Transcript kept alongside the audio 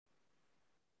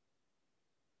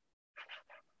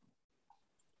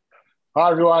Hi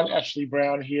everyone, Ashley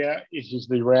Brown here. This is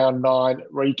the round nine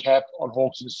recap on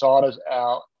Hawks Insiders,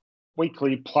 our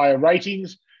weekly player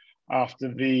ratings after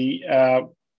the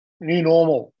new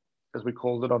normal, as we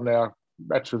called it on our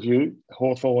match review.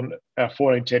 Hawthorn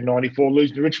 14-10-94,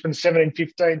 losing to Richmond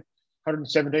 17-15,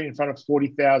 117 in front of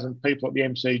 40,000 people at the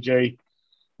MCG.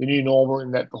 The new normal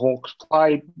in that the Hawks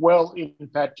played well in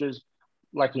patches,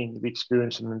 lacking the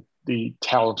experience and the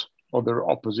talent of their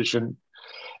opposition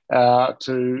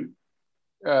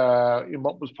in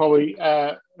what was probably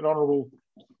yet another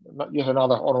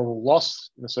honourable loss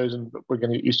in the season, but we're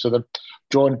going to get used to them.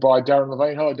 Joined by Darren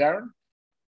Levine. Hello, Darren.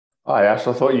 Hi, Ash.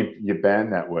 I thought you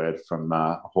banned that word from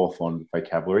Hawthorn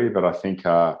vocabulary, but I think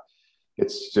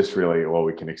it's just really all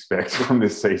we can expect from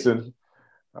this season.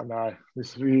 I know.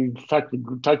 You take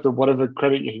the whatever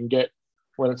credit you can get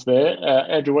when it's there.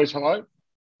 Andrew Weiss, hello.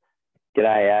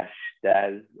 G'day, Ash,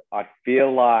 Daz. I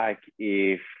feel like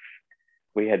if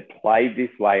we had played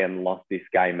this way and lost this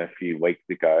game a few weeks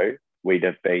ago, we'd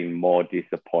have been more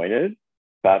disappointed.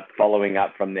 But following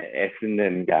up from the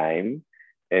Essendon game,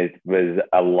 it was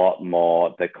a lot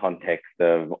more the context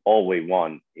of all we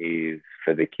want is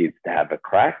for the kids to have a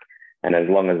crack. And as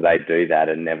long as they do that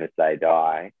and never say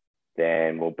die,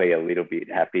 then we'll be a little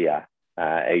bit happier,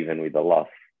 even with the loss.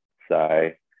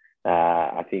 So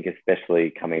I think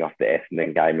especially coming off the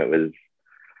Essendon game,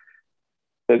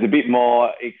 there's a bit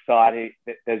more exciting.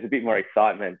 There's a bit more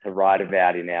excitement to write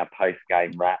about in our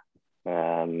post-game wrap,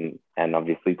 and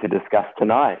obviously to discuss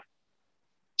tonight.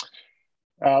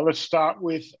 Let's start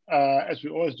with, as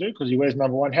we always do, because he wears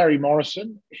number one, Harry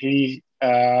Morrison. He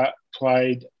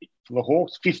played for the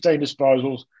Hawks, 15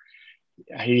 disposals.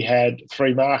 He had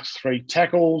 3 marks, 3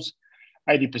 tackles,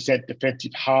 80%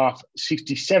 defensive half,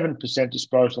 67%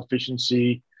 disposal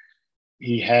efficiency.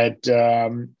 He had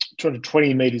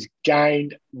 220 metres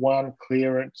gained, 1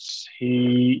 clearance.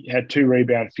 He had 2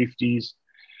 rebound 50s.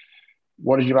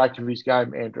 What did you make of his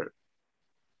game, Andrew?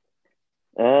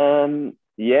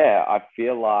 Yeah, I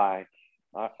feel like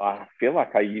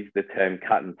I use the term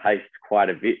cut and paste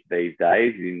quite a bit these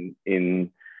days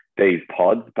in these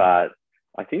pods, but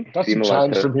I think it doesn't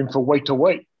change from him from week to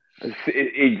week.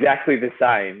 Exactly the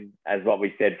same as what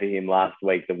we said for him last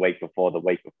week, the week before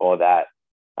that.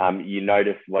 You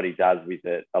notice what he does with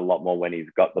it a lot more when he's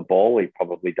got the ball. He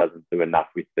probably doesn't do enough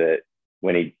with it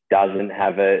when he doesn't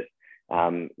have it.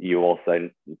 You also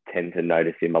tend to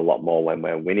notice him a lot more when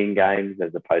we're winning games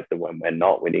as opposed to when we're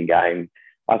not winning games.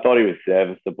 I thought he was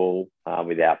serviceable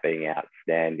without being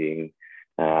outstanding.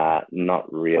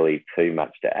 Not really too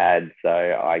much to add. So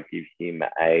I give him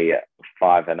a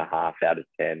 5.5 out of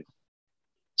 10.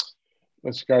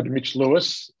 Let's go to Mitch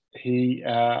Lewis. He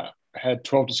had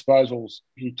 12 disposals.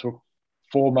 He took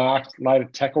 4 marks, laid a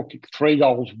tackle, kicked 3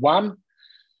 goals, 1.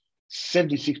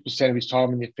 76% of his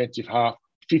time in the offensive half,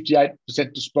 58%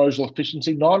 disposal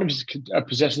efficiency. 9 of his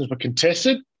possessions were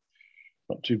contested.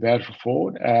 Not too bad for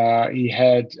forward. He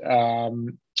had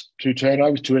 2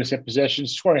 turnovers, 2 intercept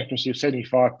possessions, scoring accuracy of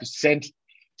 75%,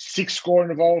 6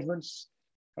 scoring involvements,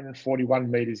 141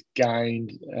 metres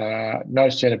gained, no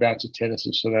centre bounce or tennis,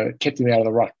 so they kept him out of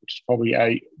the ruck, which is probably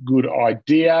a good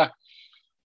idea.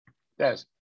 Daz.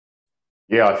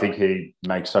 Yeah, I think he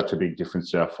makes such a big difference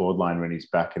to our forward line when he's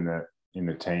back in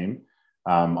the team.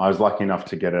 I was unlucky enough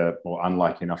to get an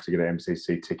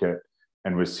MCC ticket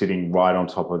and was sitting right on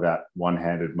top of that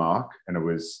one-handed mark, and it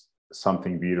was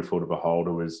something beautiful to behold.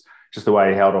 It was just the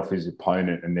way he held off his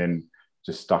opponent and then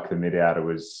just stuck the mid out. It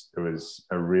was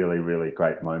a really, really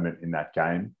great moment in that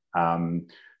game.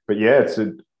 But yeah,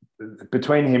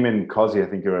 between him and Cozzy, I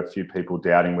think there were a few people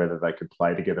doubting whether they could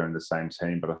play together in the same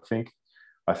team. But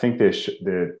I think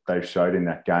they've showed in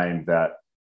that game that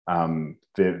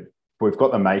we've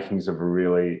got the makings of a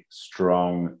really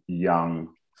strong, young,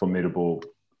 formidable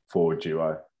forward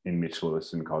duo in Mitch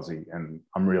Lewis and Cozzy, and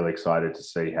I'm really excited to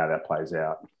see how that plays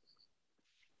out.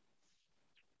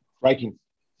 Rating.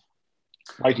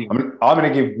 I'm going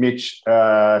to give Mitch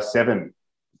 7.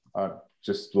 I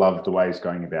just love the way he's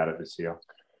going about it this year.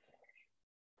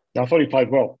 I thought he played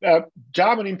well.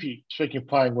 Jarman Impey, speaking of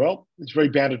playing well, he's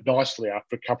rebounded nicely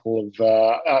after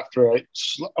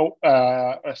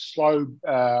a slow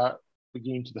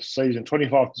beginning to the season.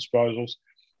 25 disposals,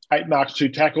 8 marks, 2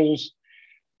 tackles,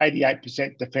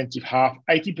 88% defensive half,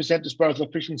 80% disposal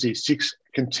efficiency, 6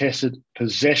 contested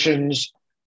possessions,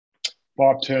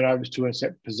 5 turnovers, 2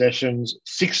 intercept possessions,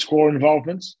 6 score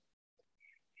involvements.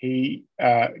 He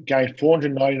gained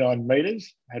 499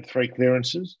 metres, had 3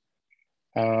 clearances.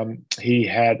 He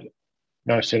had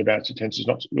no centre-bounce attempts. It's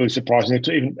not really surprising.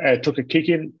 He even took a kick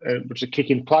in, which is a kick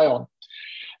in play on.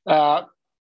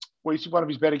 Was one of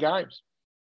his better games.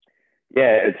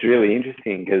 Yeah, it's really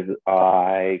interesting because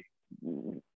I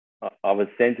was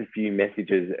sent a few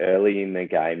messages early in the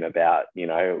game about,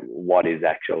 what is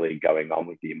actually going on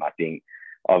with him. I think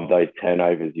of those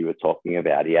turnovers you were talking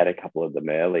about, he had a couple of them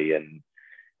early, and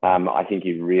I think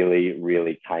he really,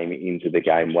 really came into the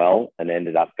game well and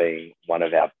ended up being one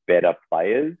of our better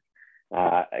players.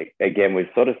 Again, we've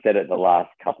sort of said it the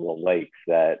last couple of weeks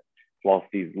that whilst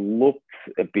he's looked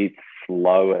a bit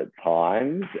slow at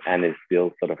times and is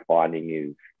still sort of finding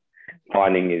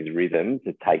his rhythm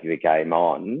to take the game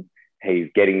on, he's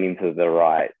getting into the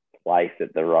right place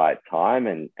at the right time,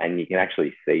 and you can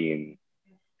actually see him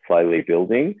slowly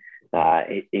building.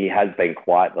 He has been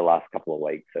quiet the last couple of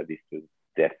weeks, so this was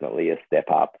definitely a step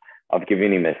up. I've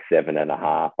given him a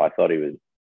 7.5. I thought he was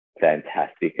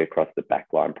fantastic across the back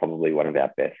line, probably one of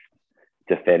our best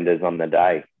defenders on the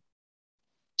day.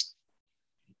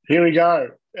 Here we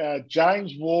go.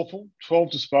 James Worpel, 12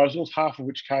 disposals, half of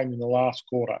which came in the last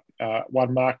quarter.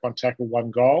 1 mark, 1 tackle,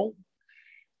 1 goal.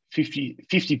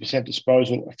 50%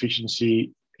 disposal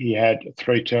efficiency. He had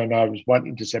 3 turnovers, 1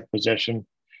 intercept possession.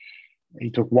 He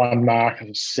took 1 mark, as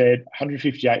I said,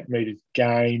 158 metres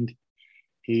gained.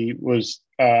 He was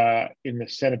in the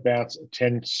centre bounce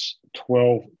attempts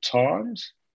 12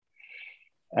 times.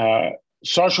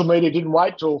 Social media didn't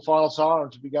wait till final siren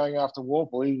to be going after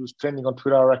Worpel. He was trending on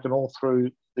Twitter, I reckon, all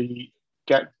through the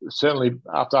game, certainly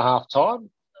after half time.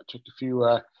 I took a few,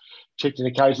 checked in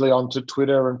occasionally onto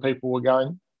Twitter, and people were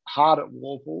going hard at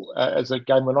Worpel as the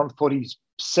game went on. Thought his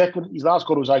last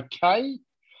quarter was okay, a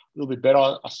little bit better.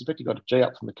 I suspect he got a G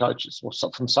up from the coaches or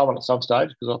from someone at some stage,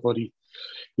 because I thought he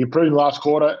improved in the last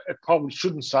quarter. It probably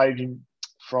shouldn't save him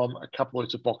from a couple of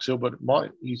weeks at Box Hill, but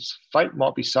his fate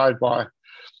might be saved by a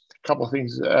couple of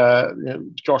things.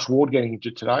 Josh Ward getting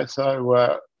injured today,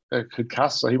 so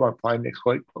concussed, so he won't play next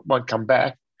week, won't come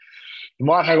back. He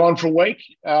might hang on for a week.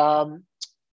 Darren,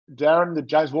 the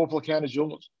James Worpel account is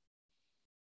yours.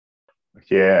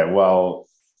 Yeah, well,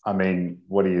 I mean,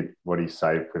 what do you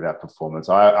say with that performance?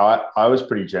 I was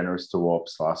pretty generous to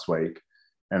Warps last week,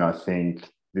 and I think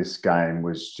this game he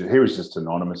was just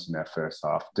anonymous in that first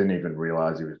half. Didn't even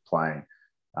realise he was playing.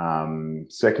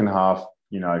 Second half,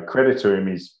 credit to him.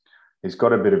 He's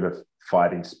got a bit of a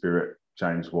fighting spirit,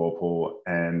 James Worpel,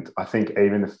 and I think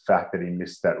even the fact that he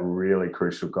missed that really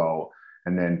crucial goal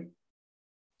and then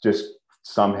just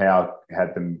somehow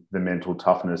had the mental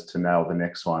toughness to nail the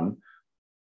next one,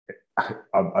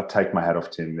 I take my hat off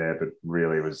to him there. But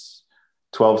really, it was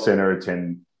 12 centre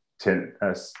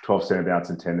bounce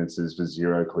attendances for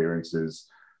 0 clearances.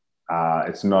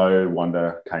 It's no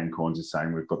wonder Kane Cornes is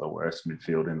saying we've got the worst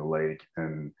midfield in the league,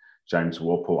 and James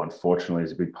Worpel, unfortunately,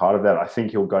 is a big part of that. I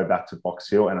think he'll go back to Box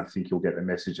Hill, and I think he'll get the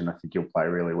message, and I think he'll play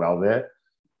really well there.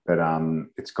 But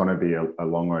it's going to be a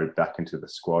long road back into the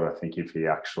squad, I think, if he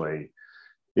actually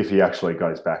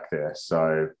goes back there.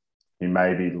 So he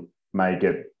may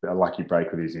get a lucky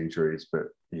break with his injuries, but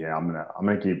yeah, I'm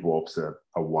gonna give Warps a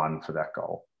 1 for that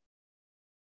goal.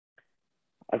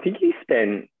 I think he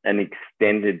spent an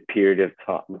extended period of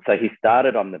time. So he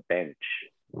started on the bench,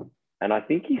 and I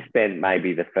think he spent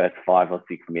maybe the first 5 or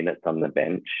 6 minutes on the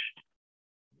bench,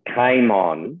 came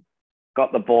on,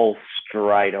 got the ball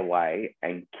straight away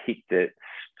and kicked it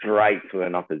straight to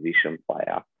an opposition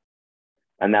player.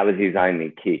 And that was his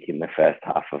only kick in the first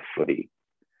half of footy.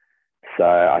 So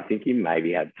I think he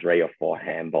maybe had 3 or 4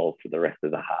 handballs for the rest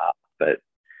of the half. But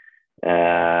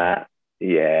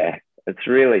yeah, it's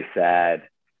really sad,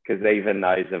 because even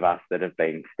those of us that have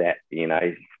been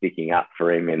sticking up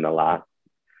for him in the last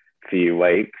few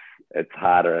weeks, it's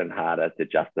harder and harder to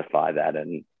justify that.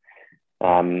 And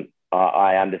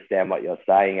I understand what you're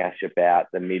saying, Ash, about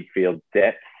the midfield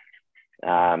depth.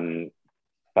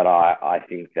 But I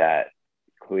think that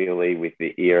clearly with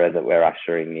the era that we're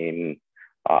ushering in,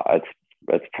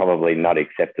 it's probably not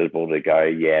acceptable to go,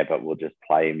 yeah, but we'll just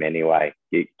play him anyway.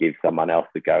 Give someone else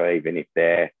a go, even if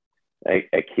they're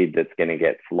a kid that's going to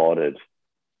get slaughtered.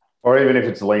 Or even if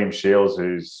it's Liam Shields,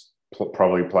 who's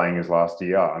probably playing his last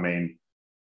year. I mean...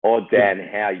 Or Dan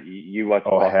Howe. You watch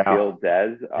Box Hill,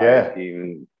 Daz. Yeah. I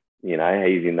assume,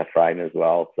 he's in the frame as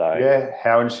well. So yeah,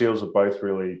 Howe and Shields are both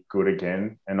really good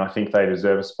again, and I think they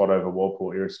deserve a spot over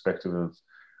Worpel, irrespective of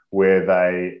where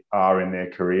they are in their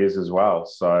careers as well.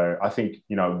 So I think,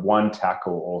 1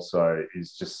 tackle also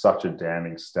is just such a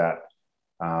damning stat.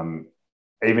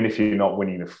 Even if you're not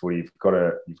winning the footy, you've got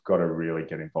to really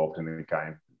get involved in the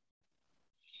game.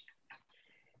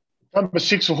 Number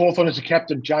 6 for Hawthorn is the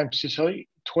captain, James Sicily.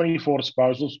 24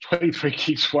 disposals, 23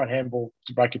 kicks, 1 handball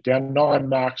to break it down, 9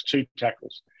 marks, 2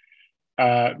 tackles.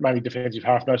 Mainly defensive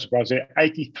half, no surprise there.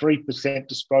 83%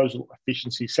 disposal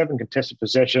efficiency, 7 contested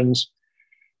possessions.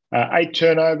 8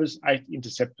 turnovers, 8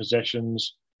 intercept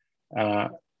possessions.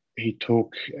 He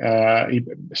took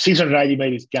 680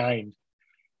 metres gained.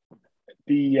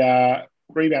 The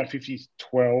rebound 50 is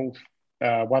 12.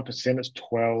 1% is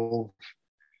 12.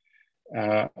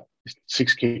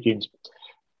 6 kick-ins.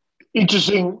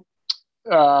 Interesting.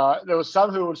 There were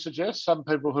some who would suggest, some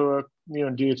people who are near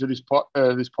and dear to this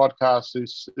podcast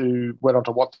who went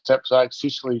onto WhatsApp saying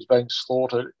Sicily's being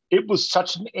slaughtered. It was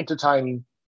such an entertaining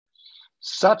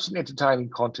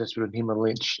contest between him and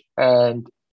Lynch, and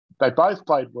they both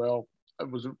played well. It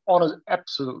was honours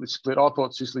absolutely split. I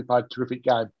thought Sicily played a terrific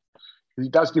game. He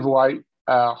does give away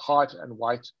height and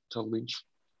weight to Lynch.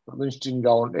 But Lynch didn't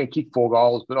go on and kick 4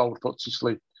 goals, but I would have thought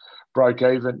Sicily broke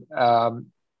even. And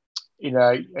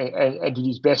did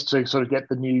his best to sort of get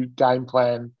the new game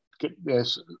plan,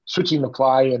 switching the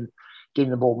play and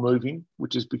getting the ball moving,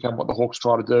 which has become what the Hawks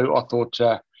try to do. I thought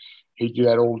he'd do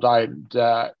that all day. And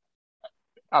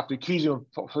after accusing him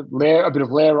of a bit of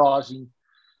lairising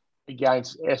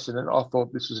against Essendon, I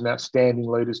thought this was an outstanding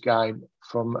leaders game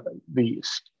from the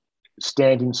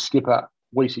standing skipper,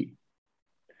 Weesey.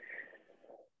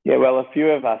 Yeah, well, a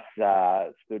few of us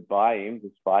stood by him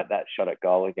despite that shot at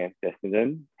goal against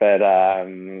Essendon. But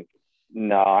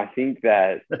no, I think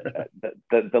that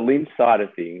the Lynch side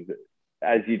of things,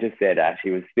 as you just said, Ash, he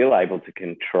was still able to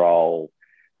control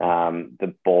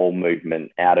the ball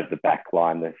movement out of the back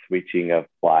line, the switching of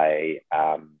play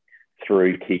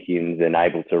through kick-ins and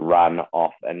able to run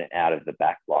off and out of the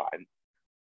back line.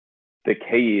 The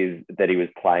key is that he was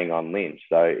playing on Lynch.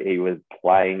 So he was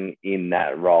playing in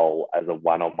that role as a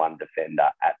one-on-one defender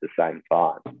at the same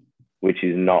time, which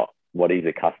is not what he's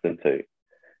accustomed to.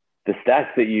 The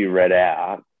stats that you read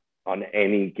out on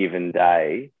any given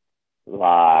day,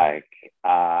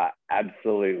 are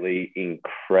absolutely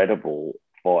incredible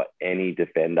for any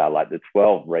defender. Like the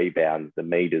 12 rebounds, the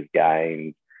meters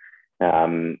gained. He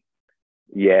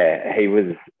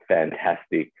was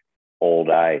fantastic all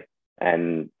day.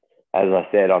 And as I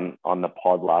said on the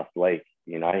pod last week,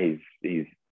 he's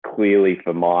clearly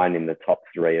for mine in the top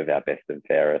 3 of our best and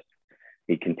fairest.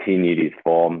 He continued his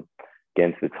form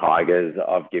against the Tigers.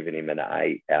 I've given him an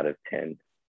 8 out of 10.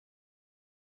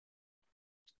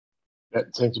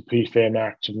 That seems a pretty fair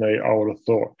mark to me, I would have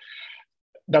thought.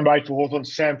 Number 8 for Hawthorn,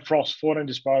 Sam Frost, 14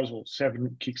 disposals,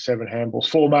 7 kicks, 7 handballs,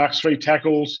 4 marks, 3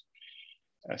 tackles,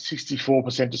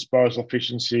 64% disposal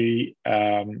efficiency,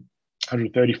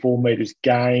 134 metres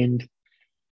gained.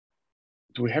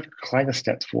 Do we have Clanger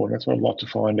stats for him? That's what I'd like to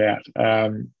find out,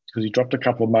 because he dropped a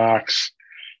couple of marks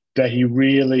that he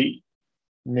really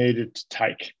needed to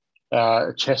take.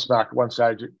 A chest mark at one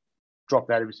stage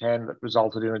dropped out of his hand that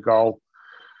resulted in a goal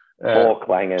 4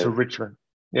 Clangers to Richmond.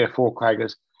 Yeah, 4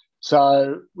 Clangers.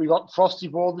 So we got Frosty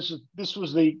Ball. This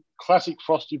was the classic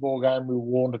Frosty Ball game we were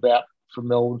warned about from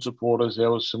Melbourne supporters.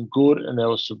 There was some good and there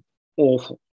was some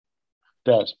awful.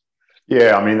 Daz.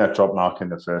 Yeah, I mean, that drop mark in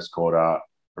the first quarter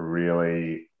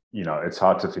really, it's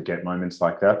hard to forget moments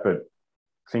like that. But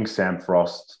I think Sam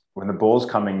Frost, when the ball's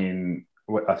coming in,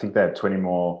 I think they had 20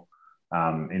 more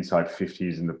inside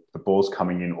 50s and the ball's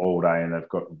coming in all day and they've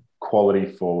got quality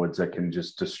forwards that can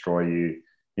just destroy you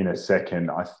in a second.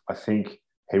 I think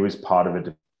he was part of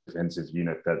a defensive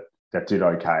unit that did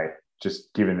okay,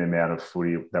 just given the amount of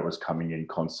footy that was coming in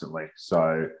constantly.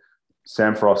 So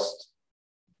Sam Frost,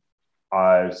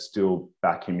 I still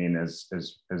back him in as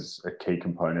a key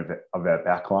component of our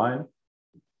backline.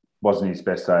 Wasn't his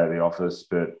best day at the office,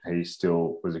 but he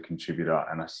still was a contributor,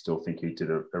 and I still think he did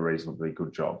a reasonably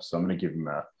good job. So I'm going to give him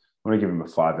a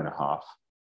 5.5.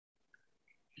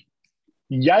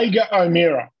 Jaeger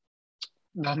O'Meara,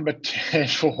 number 10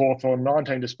 for Hawthorn,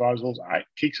 19 disposals, 8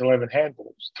 kicks, 11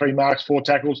 handballs, 3 marks, 4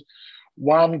 tackles,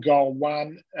 1 goal,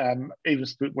 1 even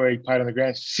split where he played on the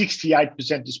ground,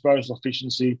 68% disposal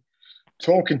efficiency,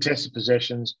 12 contested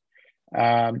possessions,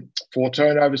 4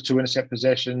 turnovers, 2 intercept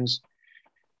possessions,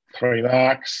 3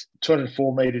 marks,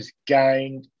 204 metres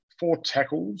gained, 4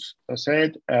 tackles, I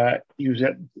said. He was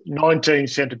at 19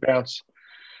 centre bounce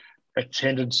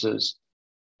attendances.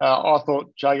 I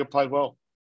thought Jaeger played well.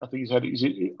 I think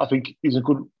he's a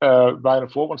good vein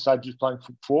of forward. One stage he was playing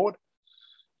full forward.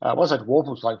 One stage Warp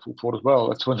was playing full forward as well.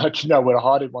 That's when they know where to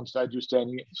hide it. One stage you were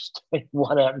standing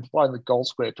one out and playing the goal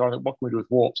square, trying to what can we do with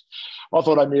Warps. I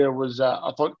thought O'Meara was.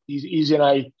 I thought he's in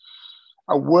a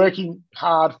working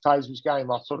hard phase of his game.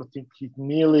 I sort of think he's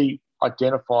nearly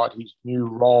identified his new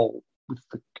role with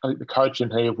the coach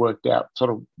and he have worked out sort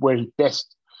of where he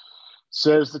best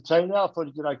serves the team. Now I thought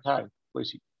he did okay.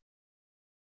 Lucy.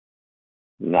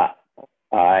 No,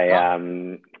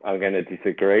 I'm going to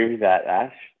disagree with that,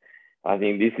 Ash. I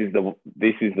think the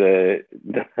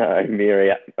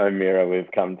O'Meara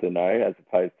we've come to know, as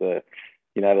opposed to,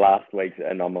 last week's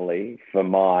anomaly. For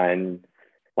mine,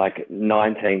 like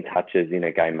 19 touches in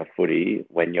a game of footy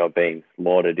when you're being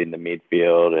slaughtered in the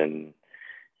midfield and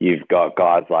you've got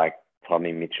guys like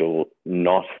Tommy Mitchell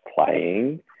not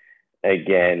playing.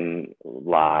 Again,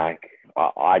 like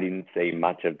I didn't see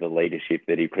much of the leadership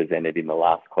that he presented in the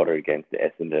last quarter against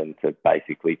Essendon to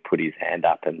basically put his hand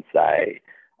up and say,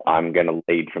 I'm going to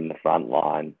lead from the front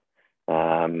line.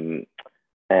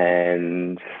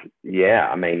 And yeah,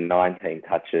 I mean, 19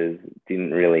 touches,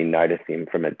 didn't really notice him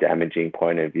from a damaging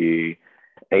point of view.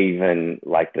 Even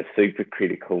like the super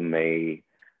critical me,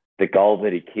 the goal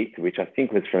that he kicked, which I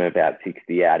think was from about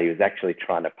 60 out, he was actually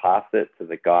trying to pass it to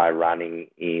the guy running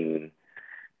in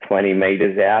 20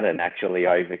 metres out and actually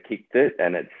overkicked it,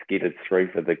 and it skidded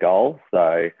through for the goal.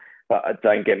 So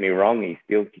don't get me wrong, he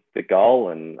still kicked the goal.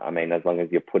 And I mean, as long as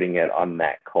you're putting it on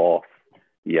that course,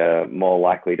 you're more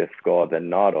likely to score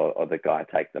than not, or the guy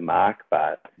take the mark.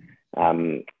 But for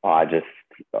me,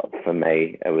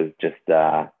 it was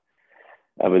a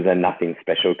nothing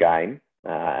special game.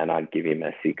 And I'd give him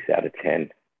a 6 out of 10.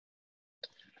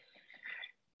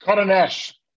 Connor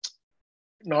Nash,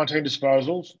 19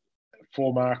 disposals,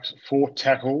 4 marks, 4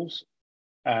 tackles,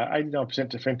 89%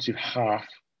 defensive half,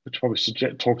 which probably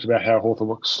talks about how Hawthorn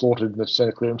were slaughtered in the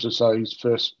centre clearances. So his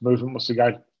first movement was to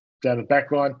go down the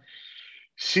back line.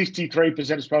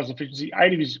 63% disposal efficiency.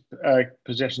 8 of his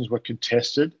possessions were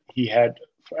contested. He had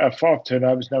 5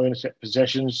 turnovers, no intercept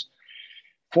possessions,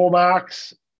 4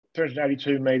 marks,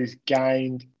 382 metres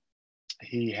gained.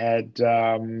 He had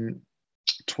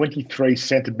 23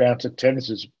 centre bounce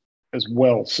attendances as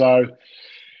well. So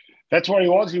that's what he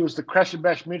was. He was the crash and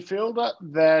bash midfielder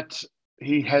that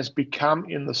he has become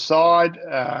in the side.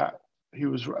 A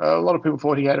lot of people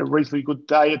thought he had a reasonably good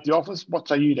day at the office. What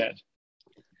say you, Dad?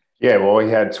 Yeah, well, he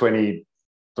had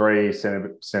 23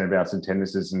 centre bounce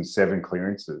attendances and 7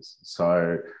 clearances.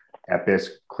 So our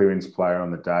best clearance player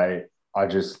on the day. I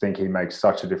just think he makes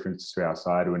such a difference to our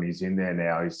side when he's in there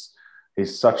now.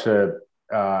 He's such a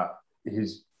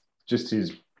his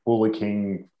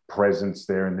bullocking presence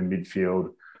there in the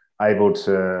midfield, able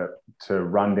to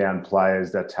run down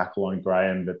players that tackle on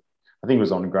Graham. That I think it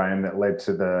was on Graham that led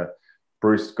to the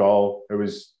Bruce goal. It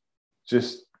was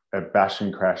just a bash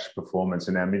and crash performance,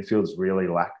 and our midfield's really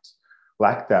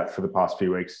lacked that for the past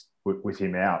few weeks with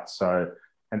him out. So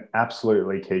an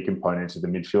absolutely key component to the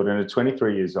midfield. And at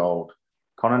 23 years old,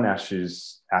 Connor Nash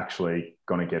is actually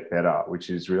going to get better, which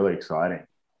is really exciting.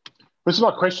 This is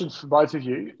my question for both of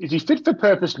you. Is he fit for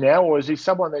purpose now, or is he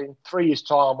someone that in 3 years'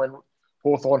 time, when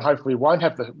Hawthorn hopefully won't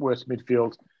have the worst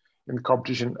midfield in the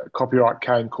competition, copyright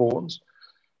Kane Corns,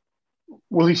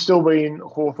 will he still be in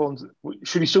Hawthorn's?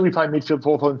 Should he still be playing midfield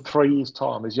for Hawthorn in 3 years'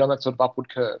 time? Is he on that sort of upward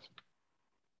curve?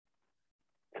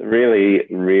 It's a really,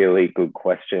 really good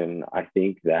question. I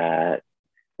think that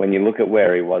when you look at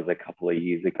where he was a couple of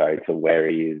years ago to where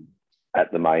he is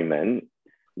at the moment,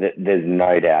 there's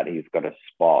no doubt he's got a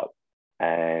spot.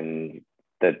 And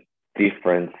the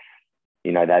difference,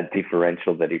 that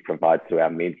differential that he provides to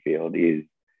our midfield is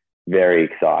very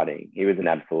exciting. He was an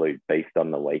absolute beast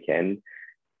on the weekend.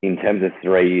 In terms of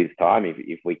 3 years' time,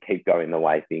 if we keep going the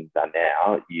way things are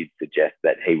now, you'd suggest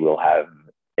that he will have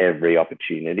every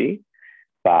opportunity.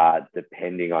 But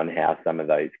depending on how some of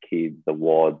those kids, the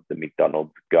Wards, the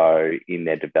McDonalds, go in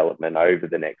their development over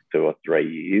the next 2 or 3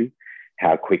 years,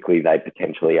 how quickly they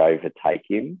potentially overtake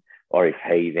him, or if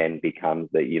he then becomes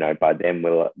that, by then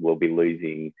we'll be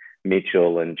losing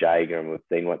Mitchell and Jager, and we've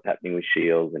seen what's happening with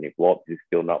Shields, and if Watts is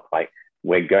still not playing,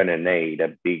 we're going to need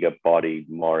a bigger bodied,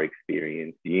 more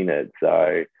experienced unit.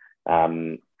 So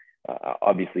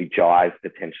obviously Jai's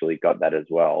potentially got that as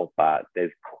well, but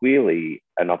there's clearly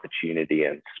an opportunity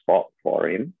and spot for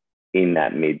him in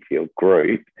that midfield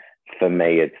group. For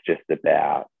me, it's just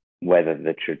about whether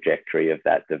the trajectory of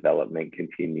that development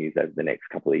continues over the next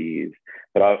couple of years.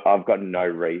 But I've got no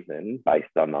reason,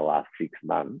 based on the last 6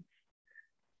 months,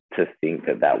 to think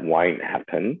that won't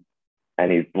happen.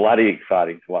 And he's bloody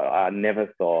exciting to watch. I never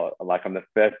thought, I'm the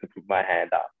first to put my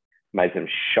hand up, made some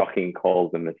shocking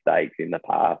calls and mistakes in the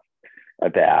past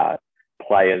about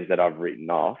players that I've written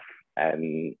off,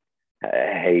 and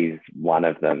he's one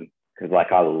of them. Because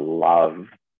I love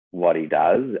what he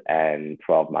does, and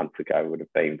 12 months ago would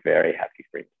have been very happy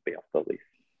for him to be off the list.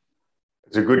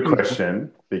 It's a good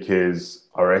question, because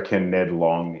I reckon Ned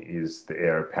Long is the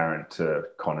heir apparent to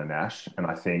Connor Nash, and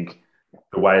I think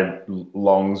the way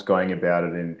Long's going about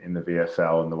it in the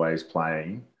VFL and the way he's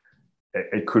playing,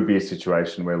 it could be a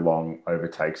situation where Long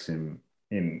overtakes him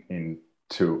in a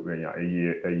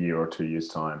year or 2 years'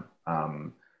 time.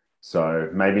 So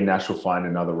maybe Nash will find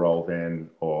another role then,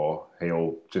 or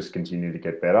he'll just continue to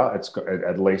get better.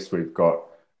 At least we've got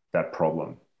that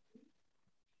problem.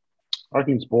 I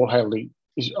think his ball handling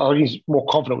I think he's more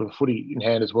confident with the footy in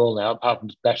hand as well now, apart from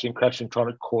just bashing, crashing, trying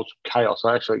to cause chaos.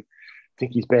 I actually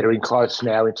think he's better in close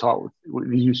now, in tight with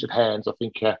the use of hands. I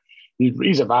think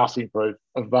he's a vastly improved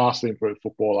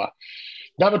footballer.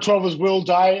 Number 12 is Will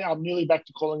Day. I'm nearly back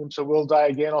to calling him Sir Will Day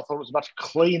again. I thought it was a much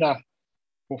cleaner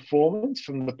performance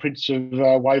from the Prince of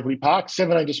Waverley Park.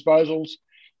 17 disposals,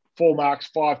 4 marks,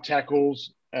 5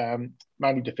 tackles,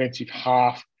 mainly defensive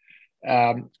half,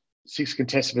 6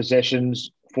 contested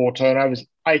possessions, 4 turnovers,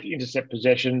 8 intercept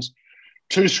possessions,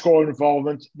 2 score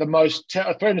involvements, the most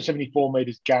 374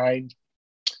 metres gained.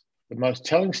 The most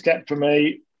telling stat for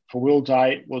me for Will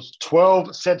Day was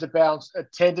 12 centre bounce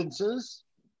attendances.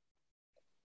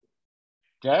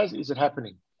 Gaz, is it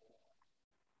happening?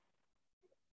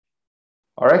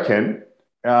 I reckon.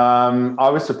 I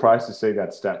was surprised to see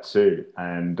that stat too.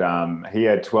 And he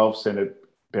had 12 centre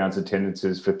bounce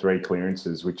attendances for 3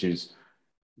 clearances, which is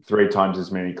 3 times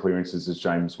as many clearances as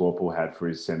James Worpel had for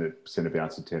his centre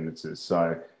bounce attendances.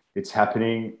 So it's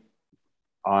happening.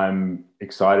 I'm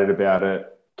excited about it.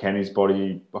 Can his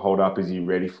body hold up? Is he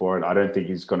ready for it? I don't think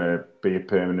he's going to be a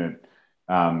permanent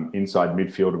inside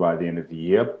midfielder by the end of the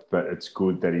year, but it's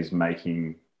good that he's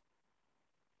making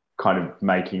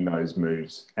those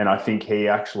moves. And I think he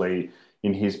actually,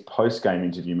 in his post-game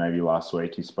interview maybe last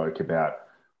week, he spoke about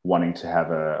wanting to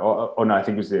have I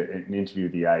think it was an interview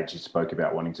with The Age, he spoke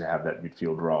about wanting to have that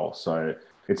midfield role. So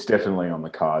it's definitely on the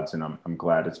cards, and I'm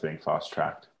glad it's being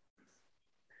fast-tracked.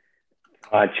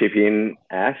 Chip in,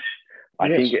 Ash. I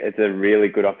think it's a really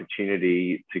good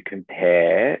opportunity to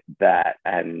compare that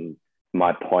and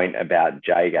my point about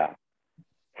Jaeger.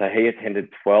 So he attended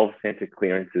 12 centre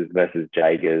clearances versus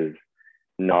Jaeger's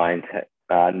 19,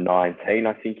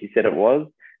 I think he said it was.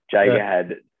 Jaeger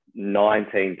had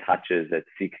 19 touches at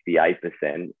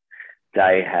 68%.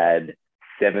 Day had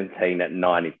 17 at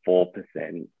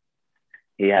 94%.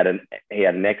 He had an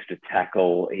extra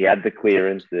tackle. He had the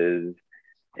clearances.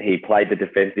 He played the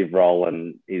defensive role,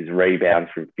 and his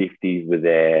rebounds from 50s were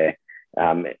there.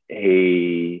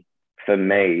 He, for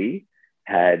me,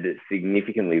 had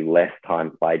significantly less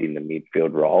time played in the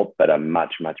midfield role, but a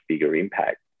much, much bigger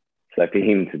impact. So for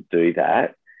him to do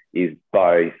that is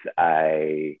both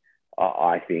I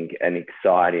think it's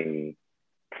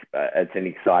an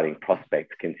exciting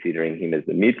prospect considering him as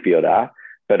the midfielder,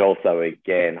 but also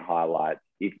again highlights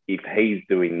if he's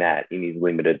doing that in his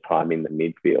limited time in the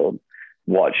midfield,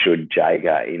 what should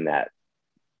Jaeger in that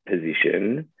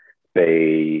position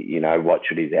be? What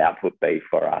should his output be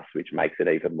for us, which makes it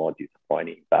even more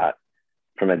disappointing. But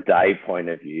from a Day point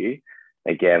of view,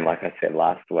 again, like I said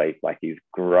last week, like he's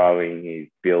growing, he's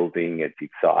building, it's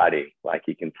exciting. Like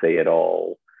you can see it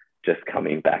all just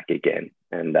coming back again.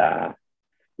 And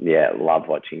love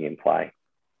watching him play.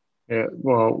 Yeah,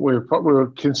 well, we were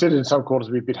considered in some quarters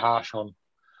to be a bit harsh on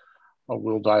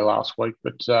Will Day last week,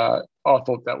 but I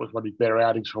thought that was one of his better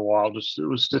outings for a while. It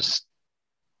was just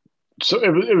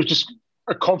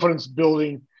a confidence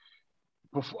building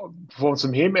performance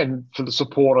from him, and for the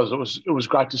supporters, it was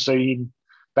great to see him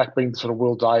back being the sort of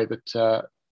Will Day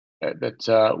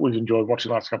that we've enjoyed watching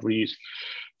the last couple of years.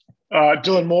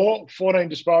 Dylan Moore, 14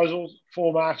 disposals,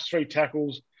 4 marks, 3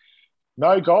 tackles.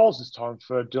 No goals this time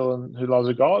for Dylan, who loves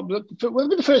a goal. Will it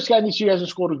be the first game this year he hasn't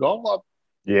scored a goal?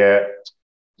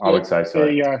 I would say so.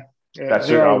 There you go. That's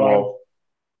it. Well,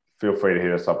 feel free to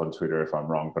hit us up on Twitter if I'm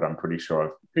wrong, but I'm pretty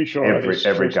sure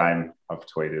every game I've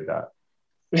tweeted that.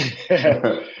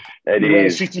 It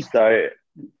is.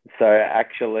 So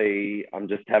actually, I'm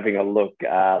just having a look.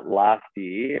 Last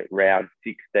year, round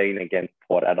 16 against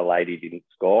Port Adelaide, he didn't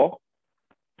score.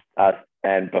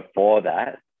 And before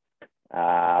that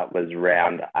was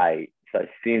round 8. So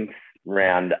since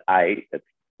round 8, it's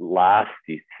last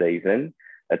season,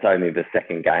 it's only the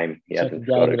second game he hasn't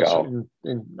scored a goal.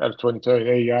 Out of 22,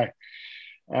 there you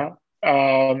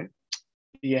go.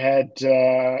 He had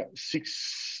 8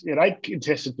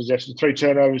 contested possessions, 3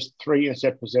 turnovers, 3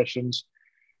 intercept possessions.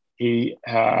 He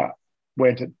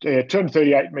went at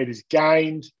 238 metres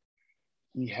gained.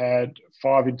 He had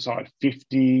 5 inside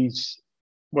 50s.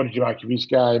 What did you make of his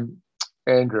game,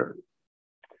 Andrew?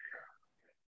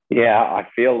 Yeah, I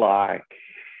feel like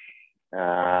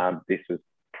this was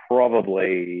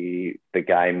probably the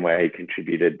game where he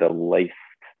contributed the least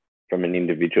from an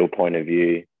individual point of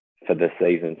view for the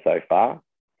season so far.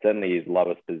 Certainly his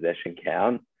lowest possession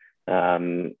count.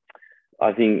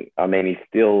 He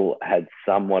still had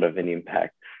somewhat of an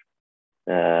impact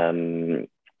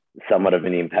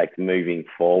moving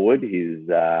forward.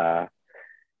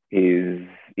 His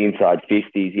inside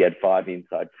 50s. He had 5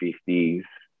 inside 50s.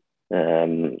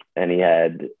 And he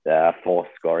had 4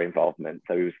 score involvement.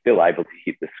 So he was still able to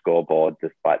hit the scoreboard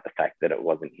despite the fact that it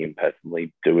wasn't him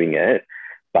personally doing it.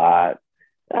 But,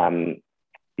 in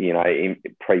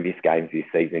previous games this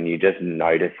season, you just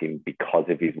notice him because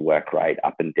of his work rate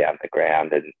up and down the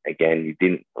ground. And again, you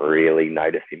didn't really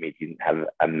notice him. He didn't have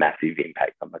a massive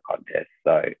impact on the contest.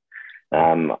 So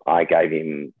I gave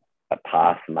him a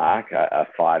pass mark, a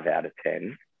 5 out of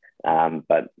 10.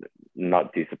 But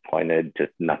not disappointed,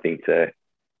 just nothing to,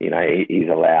 he's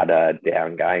allowed a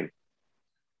down game.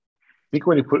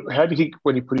 How do you think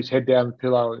when he put his head down the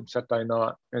pillow on Saturday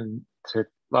night and said,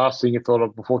 last thing he thought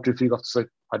of before Tiffany got to sleep,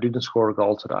 I didn't score a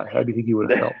goal today? How do you think he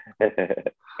would have felt?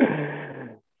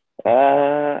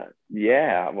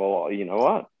 Yeah, well, you know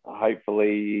what?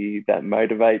 Hopefully that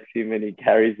motivates him and he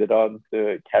carries it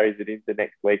into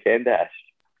next weekend, Ash.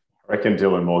 I reckon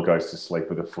Dylan Moore goes to sleep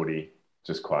with a footy.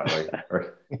 Just quietly.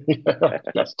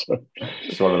 That's true.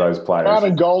 It's one of those players.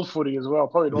 And gold footy as well.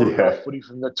 Probably not enough footy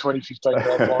from the 2015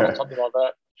 Grand Final, something like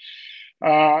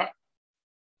that.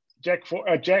 Jack,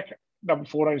 number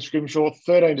 14, Scrimshaw,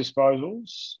 13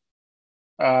 disposals,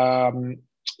 5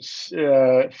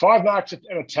 marks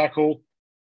and a tackle,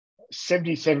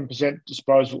 77%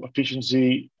 disposal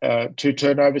efficiency, 2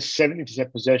 turnovers, 7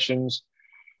 intercept possessions,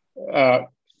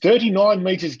 39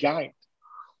 metres gained.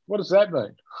 What does that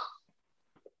mean?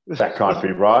 That can't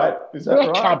be right. Is that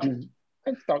right?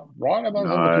 That's not right.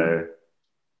 No.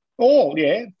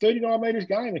 39 metres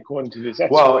gained according to this.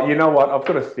 Well, you know what? I've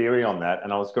got a theory on that,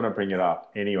 and I was going to bring it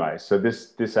up anyway. So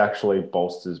this actually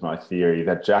bolsters my theory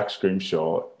that Jack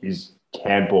Scrimshaw is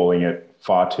handballing it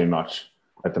far too much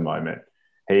at the moment.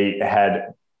 He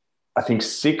had, I think,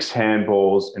 6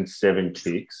 handballs and 7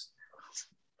 kicks.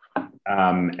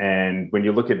 And when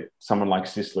you look at someone like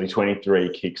Sicily,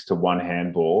 23 kicks to 1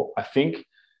 handball, I think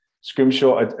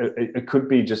Scrimshaw, it could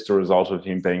be just a result of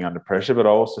him being under pressure, but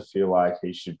I also feel like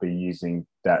he should be using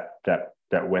that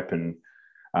weapon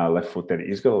left foot that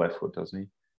he's got a left foot, doesn't he?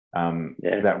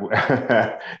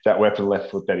 That weapon left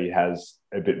foot that he has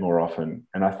a bit more often,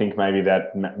 and I think maybe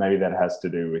that has to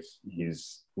do with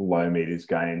his low meters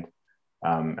gained,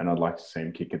 and I'd like to see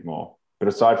him kick it more. But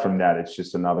aside from that, it's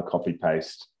just another copy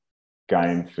paste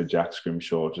game for Jack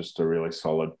Scrimshaw, just a really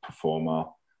solid performer.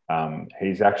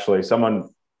 He's actually someone.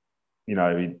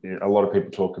 A lot of people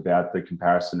talk about the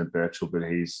comparison to Birchall, but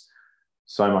he's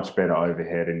so much better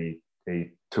overhead, and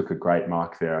he took a great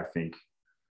mark there, I think,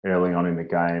 early on in the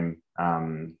game.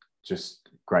 Just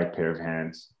great pair of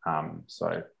hands. It's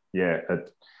a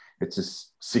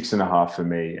 6.5 for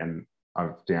me, and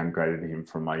I've downgraded him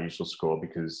from my usual score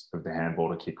because of the handball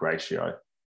to kick ratio.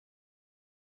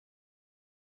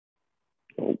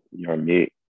 Oh, you're on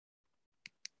mute.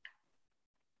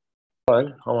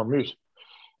 Sorry, I'm on mute.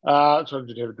 So I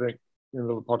did have a drink in the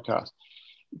middle of the podcast.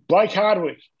 Blake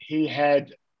Hardwick, he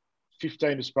had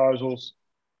 15 disposals,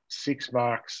 6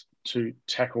 marks, 2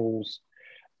 tackles,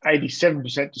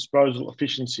 87% disposal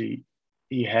efficiency.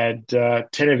 He had 10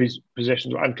 of his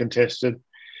possessions were uncontested.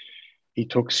 He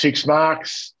took 6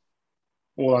 marks,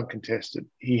 all uncontested.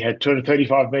 He had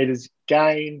 235 metres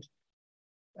gained.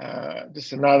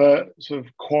 Just another sort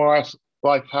of quiet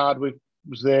Blake Hardwick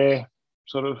was there,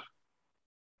 sort of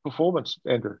performance,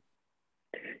 Andrew.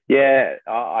 Yeah,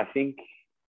 I think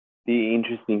the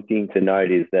interesting thing to note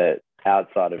is that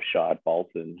outside of Shard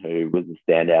Bolton, who was a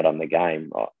standout on the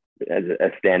game, as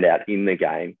a standout in the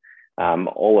game,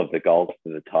 all of the goals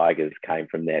for the Tigers came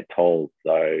from their tools.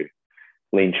 So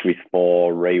Lynch with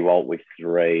 4, Rewalt with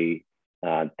 3,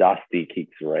 Dusty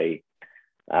kicked 3,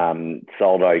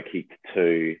 Soldo kicked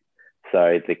 2.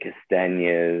 So the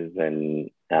Castagnas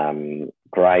and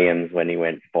Graham's when he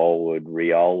went forward,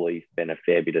 Rioli spent a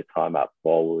fair bit of time up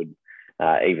forward.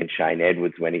 Even Shane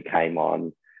Edwards when he came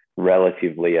on,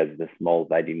 relatively as the smalls,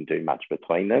 they didn't do much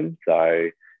between them. So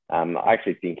I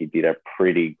actually think he did a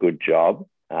pretty good job,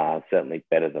 certainly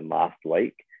better than last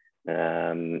week.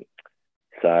 I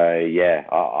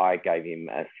gave him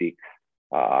a 6.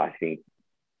 I think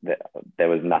that there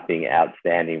was nothing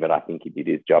outstanding, but I think he did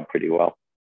his job pretty well.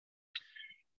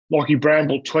 Lockie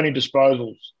Bramble, 20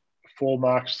 disposals, 4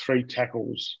 marks, 3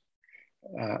 tackles,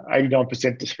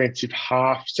 89% defensive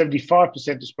half,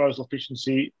 75% disposal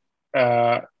efficiency.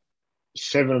 7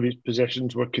 of his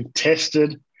possessions were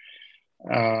contested.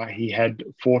 He had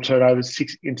 4 turnovers,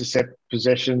 6 intercept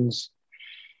possessions,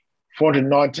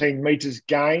 419 metres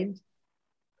gained,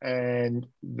 and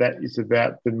that is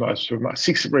about the most from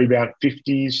 6 rebound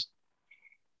 50s,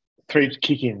 3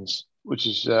 kick-ins, which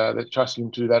is that trusting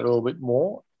him to do that a little bit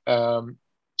more.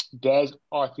 Daz,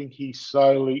 I think he's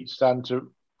slowly starting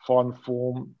to find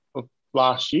form of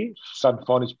last year. Starting to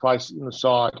find his place in the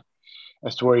side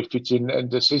as to where he fits in,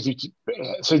 and seems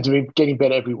to be getting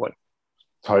better every week.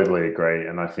 Totally agree,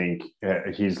 and I think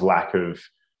his lack of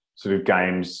sort of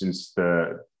games since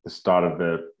the start of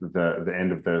the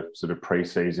end of the sort of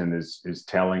preseason is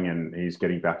telling, and he's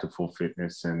getting back to full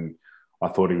fitness. And I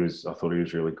thought he was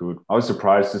really good. I was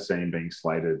surprised to see him being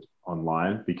slated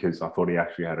online because I thought he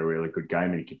actually had a really good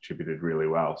game and he contributed really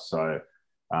well. So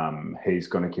he's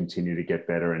going to continue to get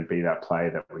better and be that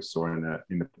player that we saw in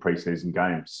the preseason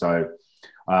game. So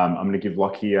I'm going to give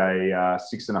Lockie a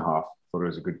 6.5. Thought it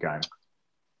was a good game.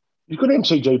 He's a good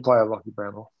MCG player, Lockie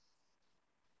Brownell.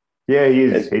 Yeah, he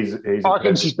is. He's I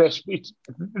reckon it's his best. It's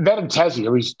that and Tassie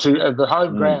are his two. The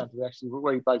home ground is actually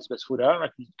where he plays his best foot. I don't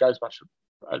reckon he goes much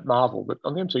at Marvel, but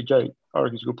on the MCG, I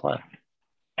reckon he's a good player.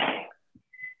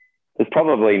 There's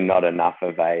probably not enough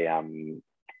of a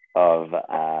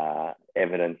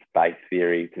evidence-based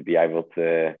theory to be able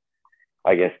to,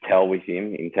 I guess, tell with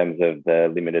him in terms of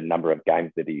the limited number of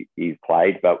games that he's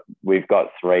played. But we've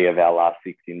got 3 of our last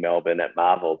 6 in Melbourne at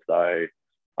Marvel, so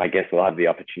I guess we'll have the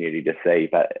opportunity to see.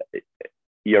 But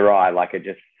you're right, like it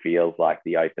just feels like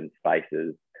the open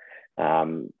spaces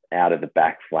out of the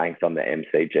back flanks on the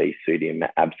MCG suit him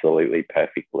absolutely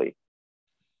perfectly.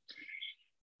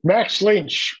 Max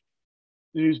Lynch,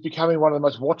 who's becoming one of the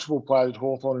most watchable players at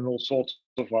Hawthorn in all sorts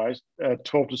of ways.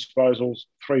 12 disposals,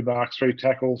 3 marks, 3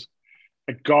 tackles,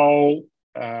 a goal,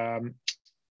 58%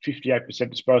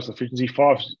 disposal efficiency.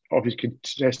 5 of his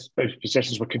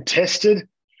possessions were contested.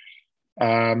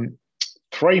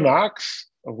 3 marks,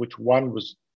 of which 1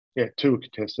 was, 2 were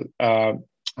contested.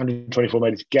 124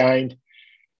 metres gained.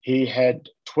 He had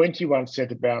 21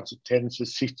 centre bounce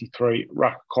attendances, 63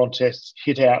 ruck contests,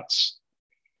 hit-outs.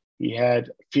 He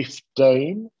had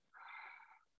 15.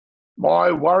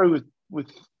 My worry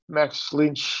with Max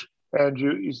Lynch,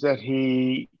 Andrew, is that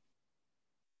he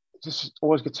just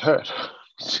always gets hurt.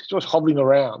 He's just hobbling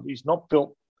around. He's not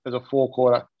built as a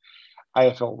 4-quarter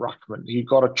AFL ruckman. He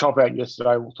got a chop out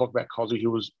yesterday. We'll talk about Cozzy, who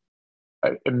was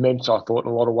immense, I thought,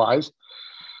 in a lot of ways.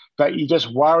 But you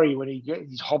just worry when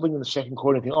he's hobbling in the second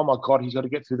quarter and think, oh, my God, he's got to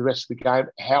get through the rest of the game.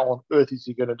 How on earth is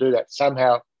he going to do that?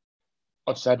 Somehow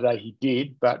on Saturday he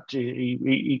did, but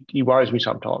he worries me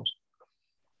sometimes.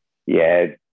 Yeah,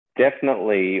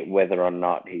 definitely whether or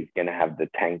not he's going to have the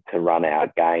tank to run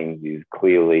out games is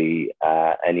clearly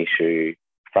an issue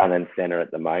front and centre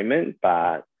at the moment.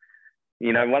 But,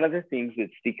 you know, one of the things that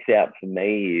sticks out for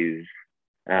me is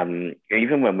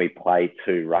even when we play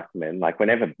 2 ruckmen, like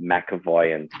whenever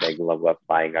McAvoy and Segler were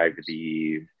playing over the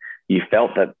years, you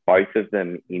felt that both of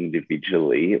them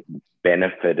individually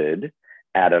benefited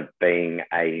out of being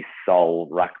a sole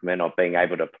ruckman or being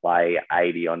able to play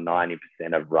 80 or 90%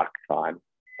 of ruck time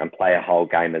and play a whole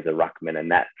game as a ruckman.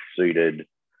 And that suited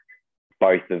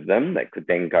both of them that could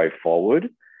then go forward.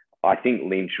 I think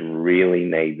Lynch really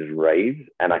needs Reeves,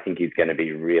 and I think he's going to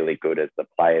be really good as the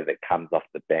player that comes off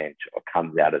the bench or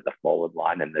comes out of the forward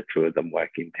line, and the 2 of them work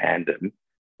in tandem,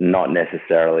 not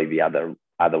necessarily the other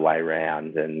way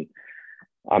around. And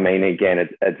I mean, again,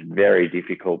 it's very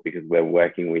difficult because we're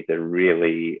working with a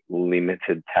really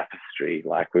limited tapestry.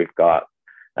 Like we've got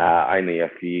only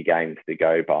a few games to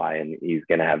go by, and he's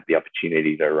going to have the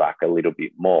opportunity to ruck a little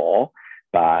bit more,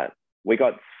 but we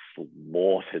got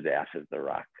slaughtered out of the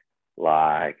ruck.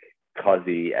 Like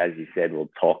Cozzy, as you said, we'll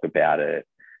talk about it,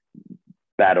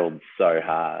 battled so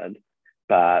hard.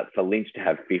 But for Lynch to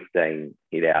have 15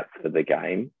 hit-outs for the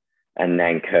game and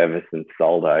Nankervis and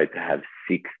Soldo to have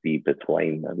 60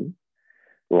 between them,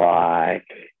 like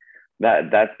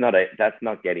that's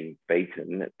not getting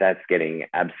beaten. That's getting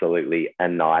absolutely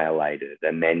annihilated.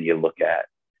 And then you look at,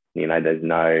 you know, there's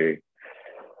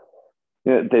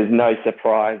no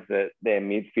surprise that their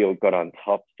midfield got on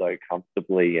top so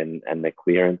comfortably and the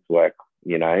clearance work,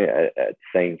 you know, it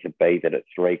seemed to be that at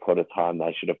 3/4 time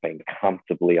they should have been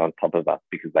comfortably on top of us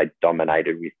because they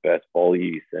dominated with first ball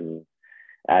use. And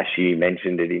Ash, you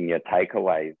mentioned it in your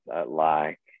takeaways,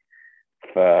 like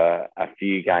for a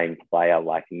few game player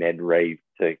like Ned Reeves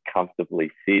to comfortably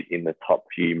sit in the top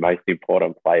few most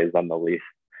important players on the list,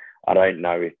 I don't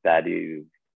know if that is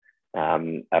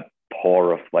a poor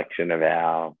reflection of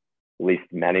our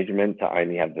list management to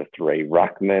only have the 3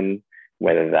 ruckmen,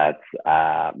 whether that's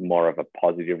more of a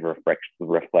positive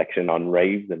reflection on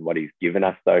Reeves and what he's given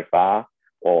us so far,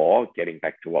 or getting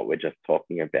back to what we're just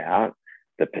talking about,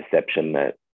 the perception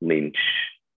that Lynch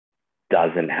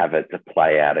doesn't have it to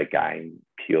play out a game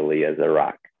purely as a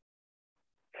ruck.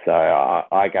 So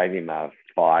I gave him a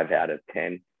 5 out of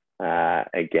 10.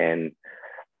 Again,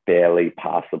 barely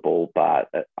passable, but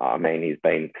I mean, he's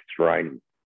been thrown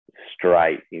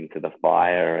straight into the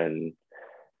fire. And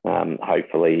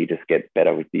hopefully he just gets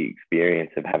better with the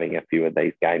experience of having a few of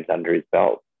these games under his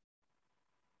belt.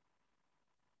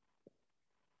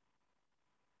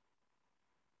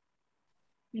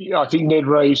 Yeah, I think Ned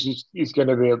Reeves is going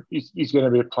to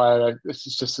be a player.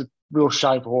 It's just a real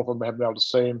shame for Hawthorn to haven't been able to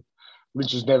see him.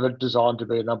 Lynch is never designed to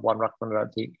be a number one ruckman. I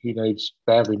don't think he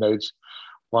badly needs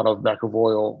one of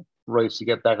McAvoy or Reeves to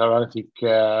get back. I don't think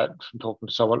from talking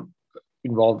to someone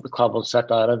involved at the club on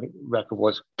Saturday, I don't think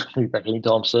McAvoy's going to be back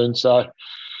anytime soon. So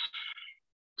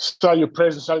your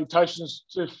prayers and salutations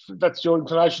if that's your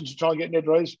inclination to try and get Ned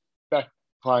Reeves back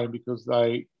playing because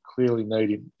they clearly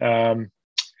need him.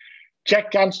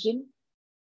 Jack Gunston,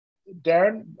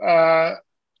 Darren,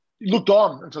 looked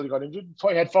on until he got injured.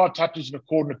 He had 5 touches in a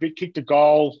quarter and a bit, kicked a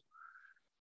goal.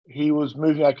 He was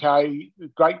moving okay.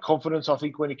 Great confidence, I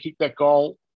think, when he kicked that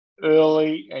goal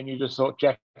early, and you just thought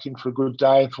Jack's in for a good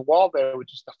day. And for a while there, were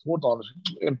just the forward liners.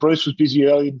 And Bruce was busy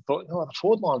early and thought, the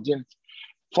forward line's in.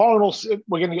 Finally,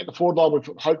 we're going to get the forward line we've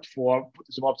hoped for. I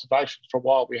put some observations for a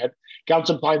while. We had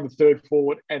Gunston playing the third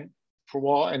forward and for a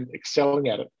while and excelling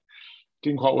at it.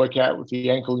 Didn't quite work out with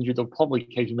the ankle injury. They'll probably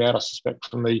keep him out, I suspect,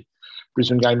 from the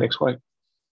Brisbane game next week.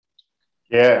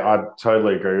 Yeah, I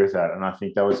totally agree with that. And I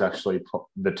think that was actually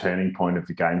the turning point of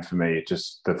the game for me. It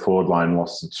just the forward line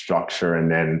lost its structure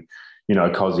and then,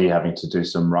 Cozzy having to do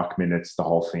some ruck minutes, the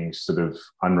whole thing sort of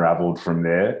unravelled from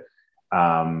there.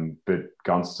 But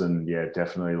Gunston,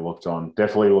 definitely looked on.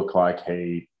 Definitely looked like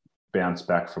he bounced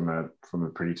back from a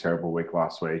pretty terrible week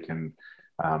last week. And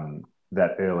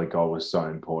that early goal was so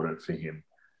important for him.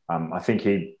 I think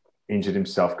he injured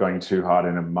himself going too hard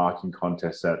in a marking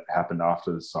contest that happened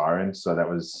after the siren. So that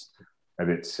was a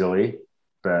bit silly.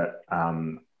 But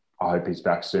I hope he's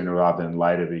back sooner rather than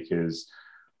later because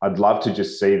I'd love to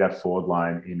just see that forward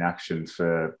line in action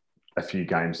for a few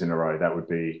games in a row. That would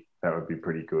be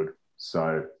pretty good.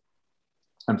 So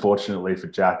unfortunately for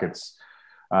Jack, it's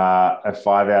a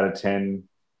 5 out of 10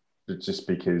 just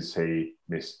because he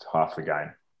missed half the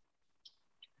game.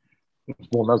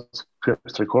 Well, that's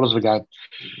 3/4 of a game.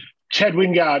 Chad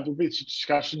Wingard, a bit of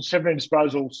discussion, 17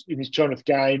 disposals in his 200th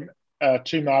game,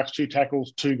 2 marks, 2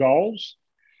 tackles, 2 goals,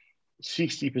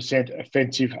 60%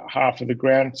 offensive, half of the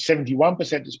ground,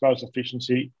 71% disposal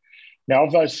efficiency. Now,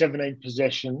 of those 17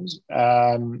 possessions,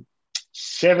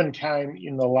 7 came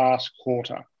in the last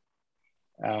quarter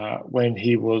when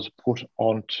he was put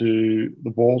onto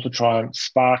the ball to try and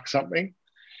spark something.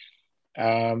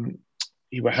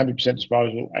 He was 100%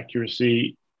 disposal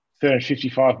accuracy,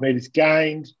 355 metres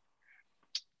gained,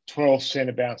 12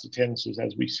 centre bounce attendances,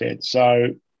 as we said. So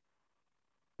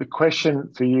the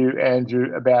question for you,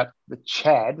 Andrew, about the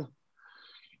Chad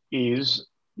is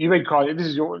you've been crying. This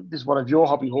is one of your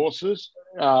hobby horses,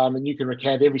 and you can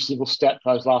recount every single stat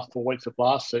for those last 4 weeks of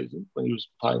last season when he was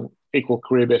playing equal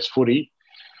career best footy.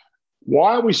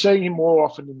 Why are we seeing him more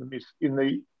often in the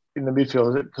midfield?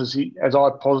 Is it because he, as I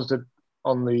posited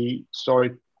on the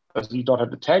story, does he not have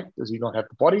the tag? Does he not have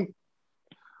the body?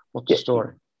 What's the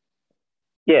story?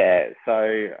 Yeah,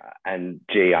 so, and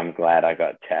gee, I'm glad I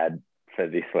got Chad for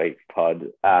this week's pod.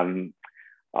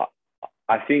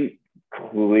 I think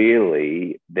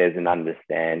clearly there's an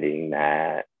understanding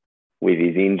that with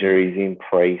his injuries in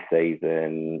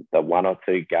pre-season, the 1 or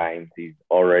 2 games he's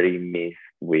already missed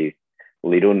with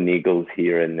little niggles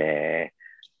here and there,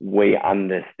 we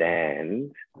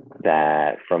understand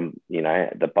that from,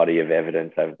 the body of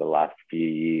evidence over the last few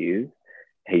years,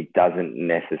 he doesn't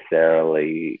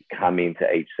necessarily come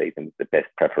into each season with the best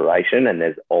preparation, and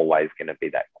there's always going to be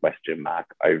that question mark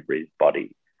over his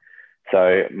body.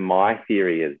 So my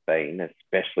theory has been,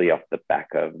 especially off the back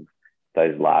of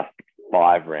those last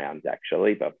 5 rounds,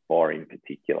 actually, but 4 in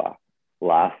particular,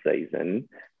 last season,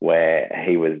 where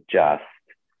he was just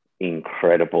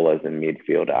incredible as a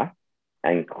midfielder,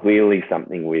 and clearly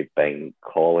something we've been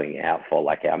calling out for,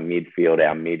 like our midfield,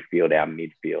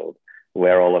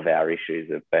 where all of our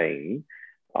issues have been.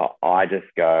 I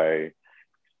just go,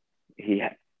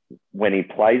 when he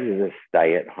plays as a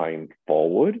stay-at-home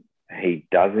forward, he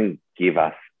doesn't give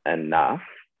us enough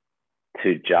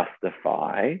to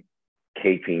justify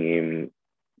keeping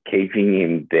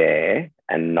him there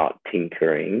and not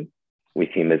tinkering with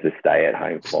him as a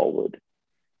stay-at-home forward.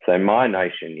 So my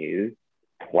notion is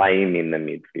play him in the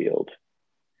midfield.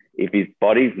 If his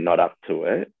body's not up to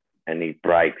it and he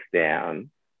breaks down,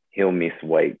 he'll miss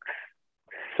weeks.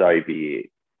 So be it.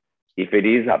 If it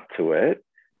is up to it,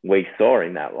 we saw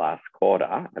in that last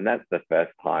quarter, and that's the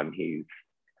first time he's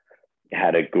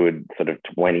had a good sort of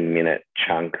 20-minute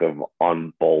chunk of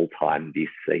on-ball time this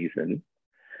season,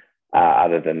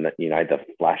 other than the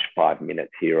flash 5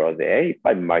 minutes here or there. He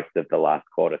played most of the last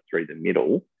quarter through the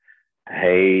middle.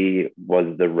 he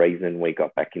was the reason we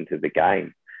got back into the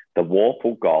game. The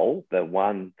Warple goal, the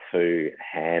 1-2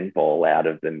 handball out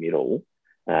of the middle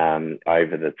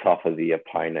over the top of the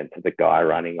opponent to the guy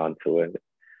running onto it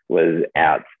was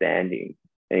outstanding.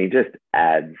 And he just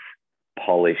adds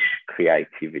polish,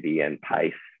 creativity and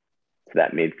pace to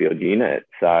that midfield unit.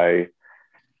 So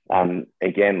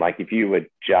again, like if you were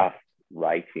just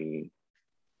rating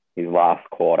his last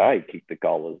quarter, he kicked the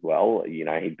goal as well, you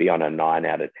know, he'd be on a 9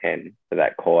 out of 10 for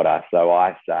that quarter. So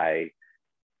I say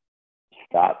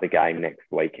start the game next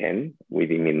weekend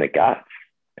with him in the guts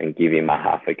and give him a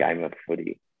half a game of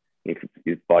footy. If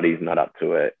his body's not up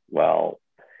to it, well,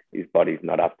 his body's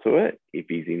not up to it. If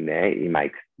he's in there, he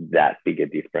makes that big a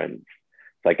difference.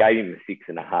 So I gave him a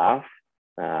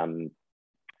 6.5.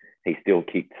 He still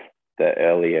kicked the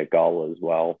earlier goal as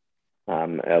well,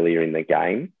 earlier in the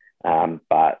game.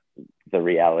 But the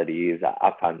reality is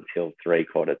up until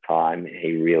 3/4 time,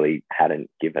 he really hadn't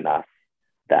given us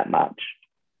that much.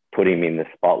 Put him in the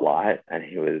spotlight and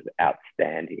he was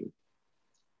outstanding.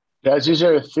 Is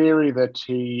there a theory that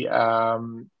he's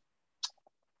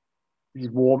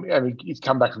warm? I mean, he's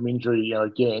come back from injury, you know,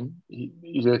 again.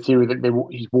 Is there a theory that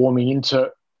he's warming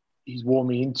into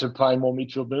playing more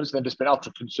midfield minutes? They've just been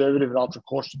ultra conservative and ultra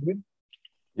cautious with him.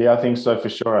 Yeah, I think so for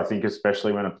sure. I think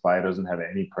especially when a player doesn't have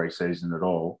any preseason at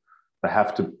all, they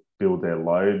have to build their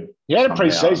load. He had a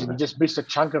preseason. He just missed a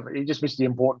chunk of it. He just missed the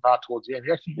important part towards the end.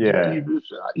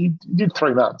 He did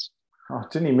 3 months. Oh,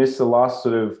 didn't he miss the last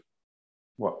sort of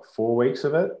 4 weeks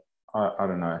of it? I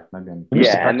don't know. Maybe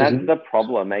and that's the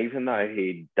problem. Even though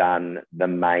he'd done the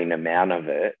main amount of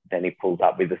it, then he pulls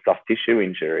up with a soft tissue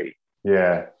injury.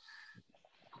 Yeah.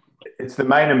 It's the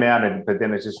main amount, but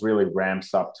then it just really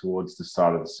ramps up towards the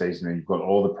start of the season, and you've got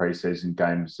all the preseason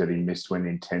games that he missed when the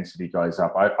intensity goes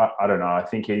up. I don't know. I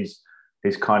think he's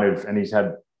kind of, and he's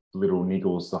had little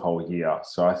niggles the whole year.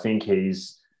 So I think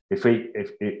if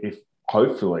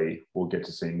hopefully we'll get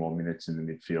to see more minutes in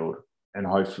the midfield, and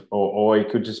or he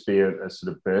could just be a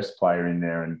sort of burst player in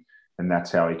there, and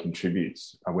that's how he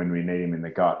contributes when we need him in the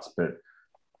guts. But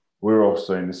we're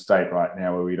also in the state right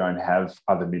now where we don't have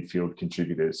other midfield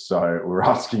contributors. So we're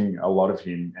asking a lot of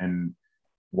him. And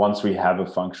once we have a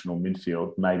functional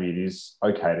midfield, maybe it is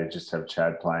okay to just have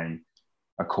Chad playing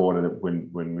a quarter when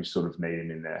we sort of need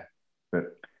him in there.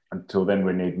 But until then,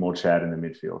 we need more Chad in the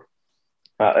midfield.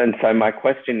 And so my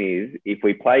question is, if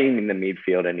we play him in the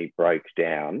midfield and he broke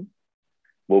down,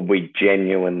 will we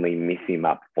genuinely miss him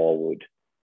up forward?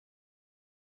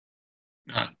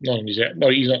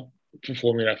 He's not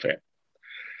performing enough yet.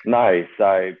 No,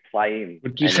 so play him.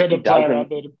 But do you send a player out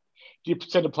there? Do you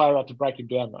send a player out to break him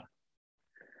down though?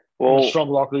 Well, a strong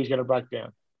locker, he's going to break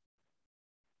down.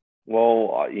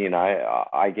 Well, you know,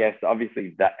 I guess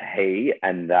obviously that he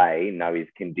and they know his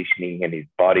conditioning and his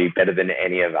body better than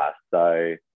any of us.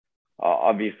 So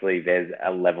obviously there's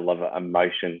a level of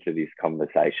emotion to this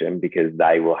conversation because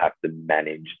they will have to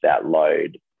manage that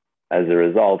load as a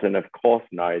result. And of course,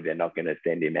 no, they're not going to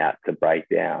send him out to break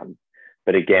down.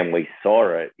 But again, we saw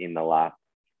it in the last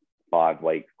 5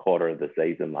 weeks, quarter of the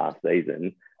season, last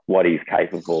season, what he's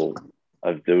capable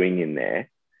of doing in there.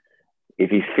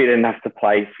 If he's fit enough to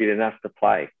play,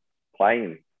 play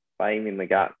him in the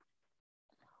gut.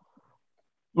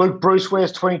 Luke Bruce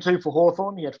wears 22 for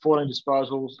Hawthorn. He had 14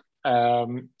 disposals,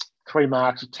 3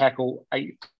 marks, a tackle,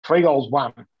 3 goals,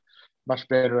 1. Much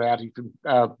better outing from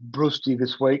Brewsty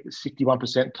this week,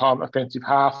 61% time offensive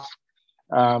half,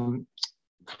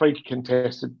 3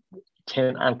 contested,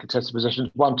 10 uncontested possessions,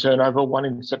 1 turnover, 1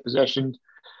 intercept possession,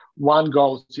 1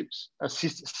 goal, 6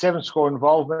 assists, 7 score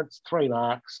involvements, 3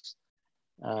 marks,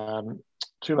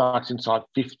 2 marks inside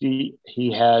 50.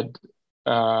 He had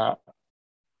 3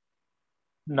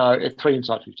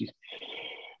 inside 50.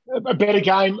 A better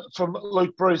game from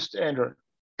Luke Bruce, Andrew.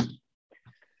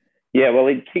 Yeah, well,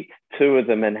 he kicked 2 of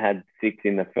them and had 6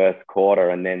 in the first quarter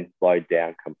and then slowed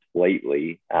down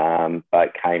completely,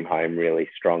 but came home really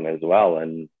strong as well.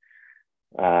 And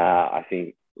I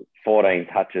think 14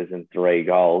 touches and 3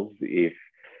 goals. If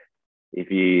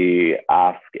you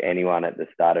ask anyone at the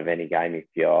start of any game, if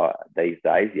you're these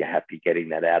days, you're happy getting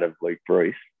that out of Luke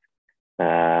Bruce,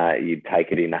 you'd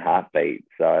take it in a heartbeat.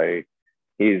 So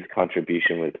his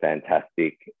contribution was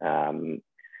fantastic.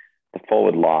 The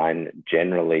forward line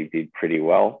generally did pretty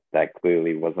well. That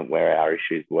clearly wasn't where our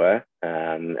issues were.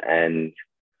 And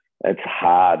it's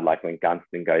hard, like when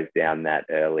Gunston goes down that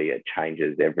early, it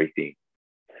changes everything.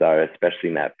 So especially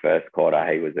in that first quarter,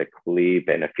 he was a clear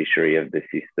beneficiary of the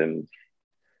systems,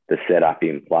 the setup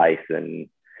in place. And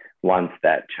once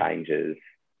that changes,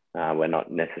 we're not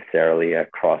necessarily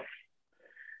across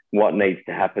what needs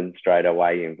to happen straight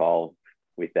away involved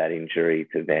with that injury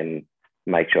to then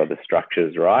make sure the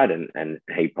structure's right. And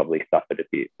he probably suffered a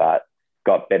bit, but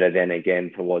got better then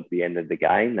again towards the end of the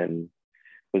game and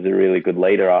was a really good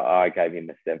leader. I gave him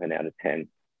a 7 out of 10.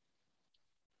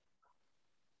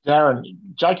 Darren,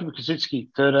 Jacob Kosicki,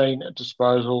 13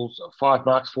 disposals, 5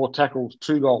 marks, 4 tackles,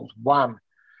 2 goals, 1.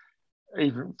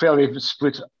 Fairly even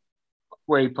split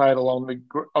where he played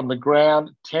on the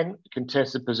ground, 10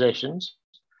 contested possessions,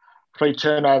 3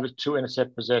 turnovers, 2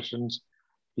 intercept possessions.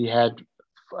 He had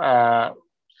 5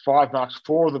 marks,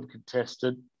 4 of them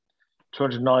contested,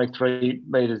 293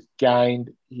 metres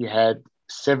gained. He had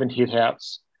 7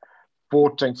 hit-outs,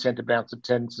 14 centre bounce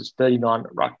attendances, 39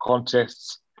 ruck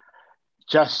contests.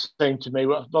 Just seemed to me,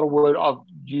 well, not a word I've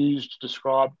used to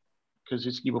describe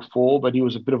Kosicki before, but he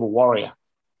was a bit of a warrior,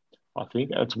 I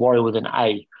think. It's warrior with an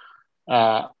A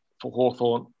for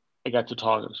Hawthorn against the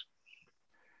Tigers.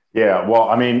 Yeah, well,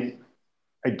 I mean,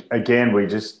 again, we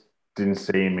just didn't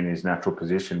see him in his natural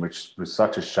position, which was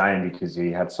such a shame because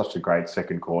he had such a great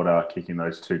second quarter, kicking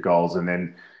those 2 goals and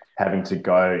then having to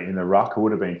go in the ruck. It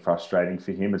would have been frustrating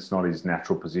for him. It's not his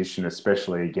natural position,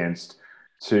 especially against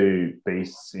 2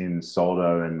 beasts in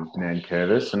Soldo and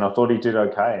Nankervis. And I thought he did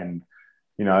okay and,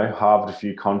 you know, halved a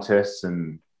few contests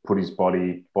and put his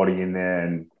body in there,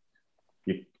 and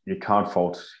you can't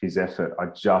fault his effort. I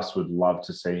just would love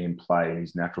to see him play in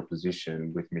his natural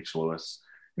position with Mitch Lewis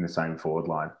in the same forward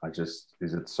line. is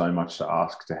it so much to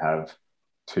ask to have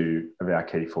 2 of our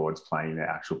key forwards playing their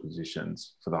actual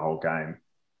positions for the whole game?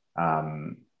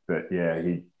 But yeah,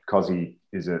 because he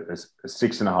is a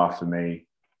 6.5 for me.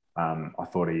 I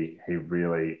thought he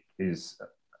really is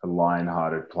a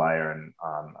lion-hearted player and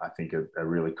I think a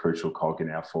really crucial cog in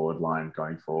our forward line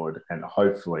going forward and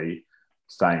hopefully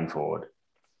staying forward.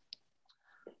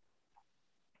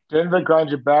 Denver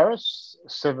Granger Barris,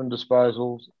 7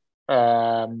 disposals,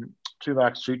 2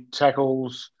 marks, 2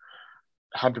 tackles,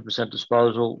 100%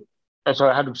 disposal.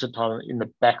 100% time in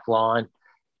the back line.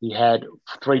 He had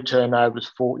 3 turnovers,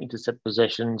 4 intercept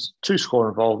possessions, 2 score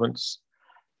involvements.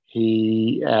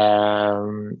 He,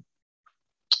 what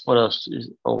else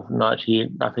is of note here?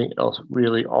 Nothing else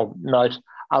really of note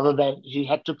other than he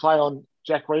had to play on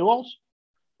Jack Riewoldt,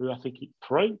 who I think hit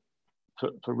 3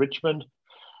 for Richmond.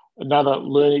 Another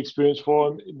learning experience for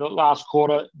him. In the last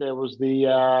quarter, there was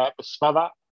the smother.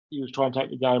 He was trying to take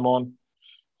the game on.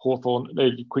 Hawthorn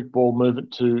needed a quick ball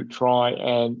movement to try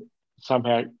and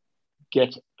somehow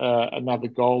get another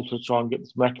goal to try and get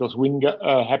this miraculous win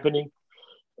happening.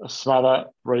 A smother,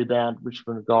 rebound,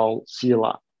 Richmond goal,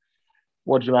 sealer.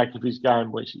 What do you make of his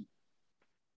game, Wesley?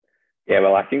 Yeah,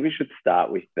 well, I think we should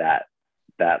start with that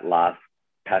last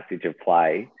passage of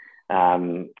play.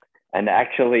 And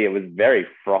actually, it was very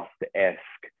Frost-esque.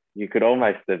 You could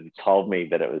almost have told me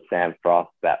that it was Sam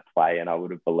Frost, that play, and I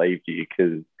would have believed you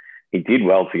because he did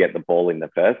well to get the ball in the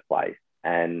first place.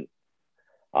 And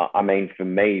I mean, for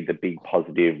me, the big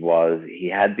positive was he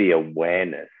had the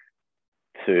awareness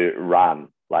to run,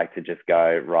 like to just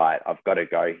go, right, I've got to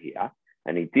go here.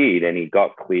 And he did, and he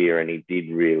got clear and he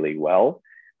did really well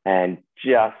and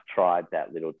just tried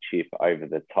that little chip over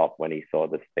the top when he saw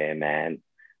the spare man.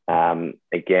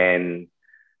 Again,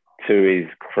 to his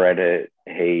credit,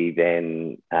 he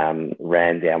then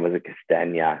ran down, was it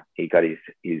Castagna? He got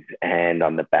his hand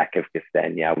on the back of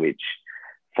Castagna, which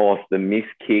forced the miss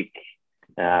kick.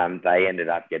 They ended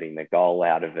up getting the goal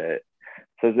out of it.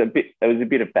 So it was a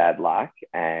bit of bad luck.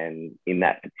 And in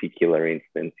that particular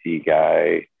instance, you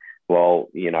go, well,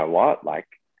 you know what? Like,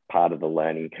 part of the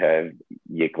learning curve,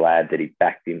 you're glad that he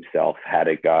backed himself, had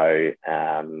a go.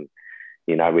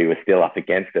 You know, we were still up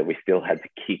against it. We still had to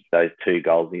kick those 2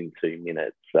 goals in 2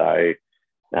 minutes. So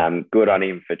good on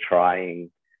him for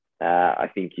trying. I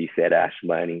think you said, Ash,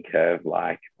 learning curve,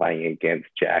 like playing against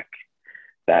Jack.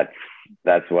 That's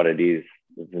what it is.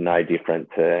 It's no different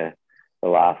to the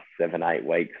last 7-8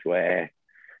 weeks where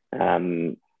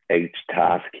each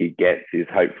task he gets is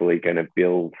hopefully going to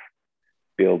build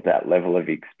that level of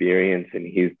experience in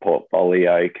his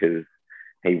portfolio, because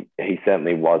he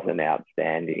certainly wasn't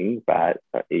outstanding, but,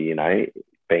 you know,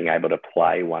 being able to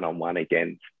play one-on-one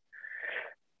against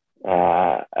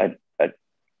a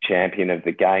champion of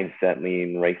the game, certainly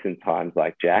in recent times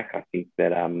like Jack, I think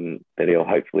that he'll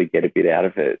hopefully get a bit out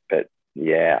of it. But,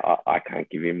 yeah, I can't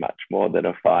give him much more than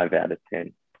a 5 out of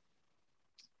 10.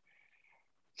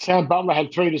 Sam Butler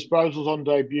had 3 disposals on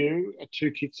debut,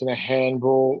 2 kicks and a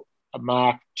handball, a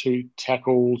mark, 2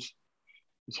 tackles.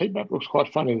 His heat map looks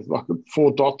quite funny. There's like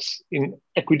 4 dots in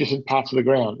equidistant parts of the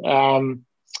ground. 100%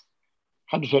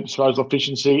 disposal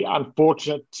efficiency.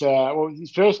 Unfortunate.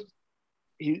 His first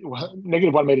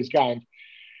 -1 metres gained.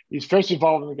 His first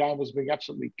involvement in the game was being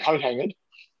absolutely coat-hanged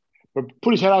but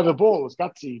put his head over the ball. It was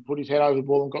gutsy. He put his head over the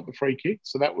ball and got the free kick.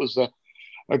 So that was a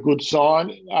good sign.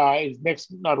 His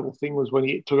next notable thing was when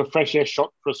he took a fresh air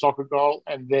shot for a soccer goal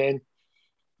and then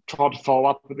tried to follow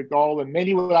up with a goal. And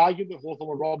many would argue that Hawthorn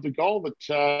would rob the goal, but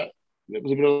it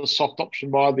was a bit of a soft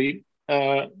option by the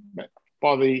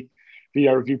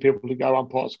video review people to go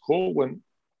umpire's call when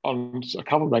on a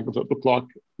couple of angles it looked like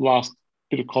last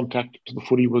bit of contact to the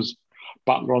footy was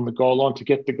Butler on the goal line to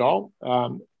get the goal.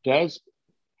 Daz,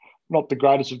 not the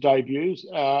greatest of debuts.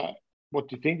 What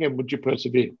do you think, and would you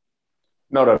persevere?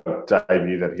 Not a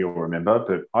debut that he'll remember,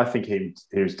 but I think he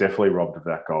was definitely robbed of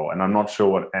that goal. And I'm not sure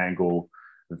what angle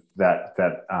that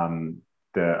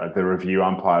the review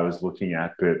umpire was looking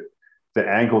at, but the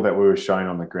angle that we were showing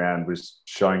on the ground was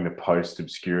showing the post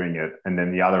obscuring it, and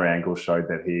then the other angle showed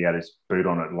that he had his boot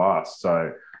on it last.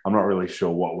 So I'm not really sure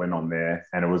what went on there,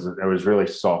 and it was really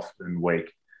soft and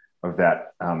weak of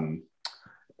that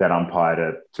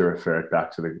umpire to refer it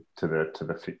back to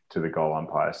the goal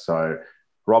umpire. So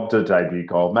robbed a debut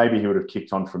goal. Maybe he would have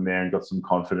kicked on from there and got some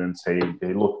confidence. He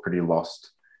looked pretty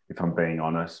lost, if I'm being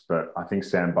honest. But I think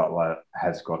Sam Butler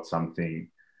has got something.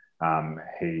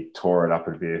 He tore it up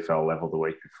at VFL level the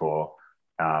week before.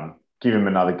 Give him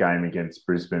another game against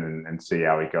Brisbane and see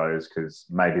how he goes, because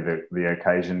maybe the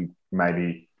occasion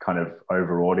maybe kind of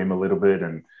overawed him a little bit,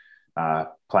 and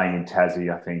playing in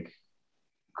Tassie, I think,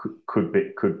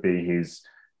 could be his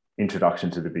introduction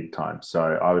to the big time. So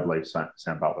I would leave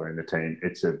Sam Butler in the team.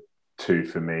 It's a 2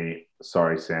 for me.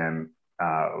 Sorry, Sam.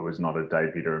 It was not a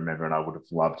debut to remember, and I would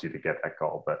have loved you to get that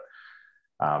goal, but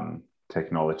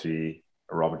technology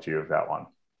robbed you of that one.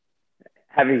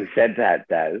 Having said that,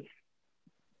 Daz,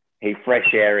 he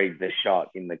fresh airied the shot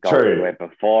in the goal square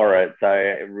before it, so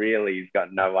really he's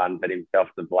got no one but himself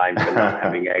to blame for not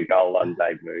having a goal on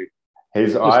debut.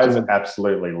 His eyes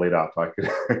absolutely lit up. I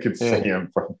could see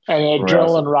him from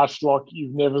adrenaline rush like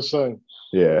you've never seen.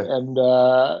 Yeah, and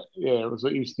it was.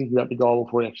 He was thinking about the goal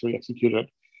before he actually executed it.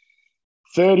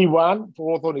 31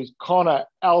 for Hawthorn is Connor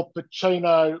Al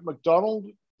Pacino McDonald.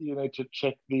 You need to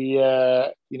check the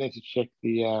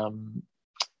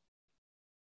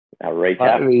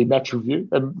recap, the match review,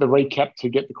 and the recap to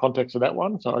get the context of that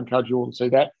one. So I encourage you all to see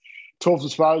that. 12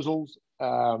 disposals,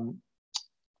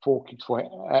 4 kicks for 8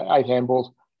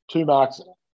 handballs, 2 marks,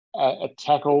 a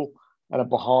tackle, and a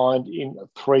behind in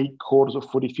 3 quarters of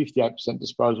footy. 58%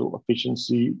 disposal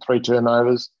efficiency, 3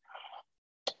 turnovers.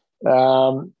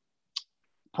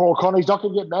 Paul Connor, he's not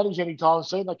going to get managed anytime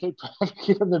soon. They keep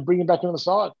him and bring him back on the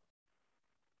side.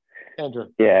 Andrew.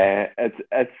 Yeah,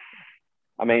 it's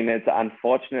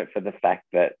unfortunate for the fact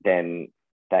that then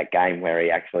that game where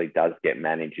he actually does get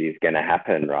managed is going to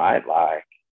happen, right? Like,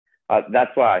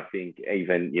 that's why I think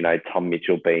even, Tom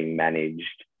Mitchell being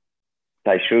managed,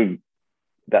 they should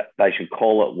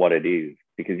call it what it is,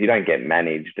 because you don't get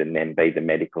managed and then be the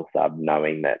medical sub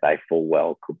knowing that they full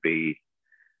well could be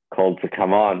called to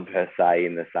come on, per se,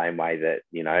 in the same way that,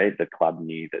 the club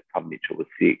knew that Tom Mitchell was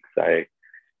sick. So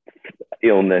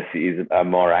illness is a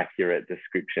more accurate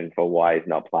description for why he's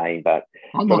not playing. But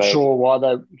I'm not sure why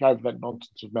they gave that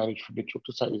nonsense of manage for Mitchell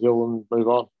to say he's ill and move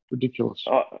on. Ridiculous.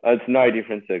 It's no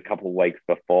different to a couple of weeks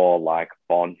before, like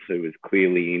Bonds, who was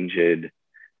clearly injured,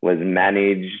 was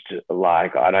managed.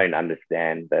 Like, I don't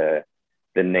understand the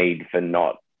need for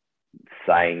not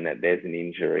saying that there's an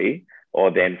injury. Or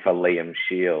then for Liam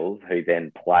Shields, who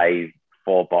then plays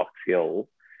for Box Hill,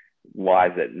 why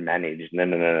is it managed?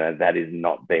 No, that is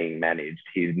not being managed.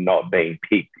 He's not being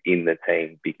picked in the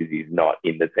team because he's not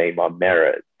in the team on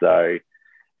merit. So,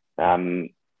 I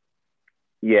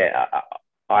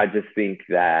just think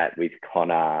that with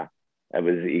Connor, it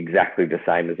was exactly the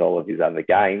same as all of his other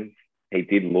games. He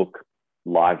did look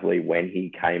lively when he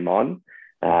came on.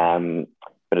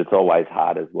 But it's always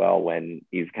hard as well when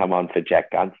he's come on for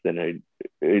Jack Gunston,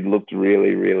 who looked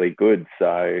really, really good.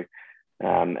 So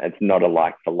it's not a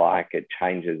like for like. It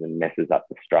changes and messes up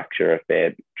the structures a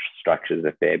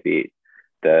fair bit.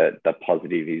 The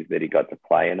positive is that he got to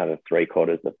play another 3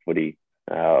 quarters of footy,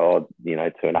 or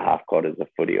 2.5 quarters of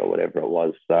footy, or whatever it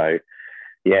was. So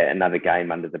yeah, another game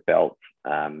under the belt.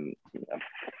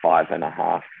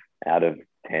 5.5 out of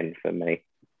 10 for me.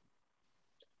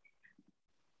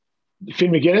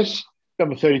 Finn McGuinness,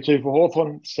 number 32 for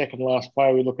Hawthorn, second last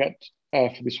player we look at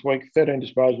for this week. 13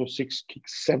 disposals, 6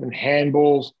 kicks, 7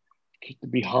 handballs, kicked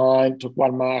it behind, took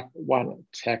 1 mark, 1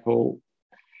 tackle,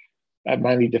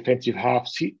 mainly defensive half.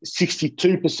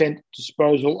 62%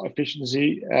 disposal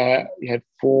efficiency. He had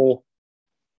 4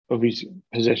 of his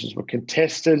possessions were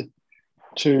contested,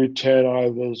 2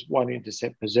 turnovers, 1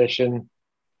 intercept possession.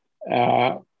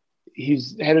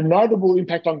 He's had a notable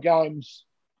impact on games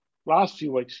last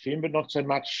few weeks, Finn, but not so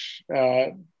much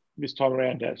this time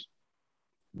around, Daz.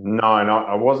 No,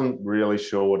 I wasn't really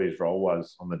sure what his role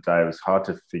was on the day. It was hard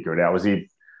to figure it out. Was he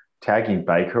tagging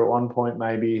Baker at one point?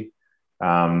 Maybe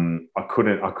I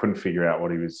couldn't figure out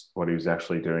what he was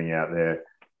actually doing out there.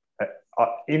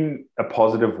 In a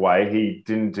positive way, he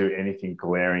didn't do anything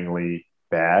glaringly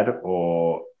bad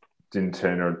or didn't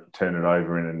turn it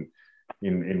over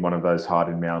in one of those heart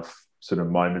and mouth sort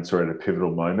of moments or at a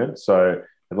pivotal moment. So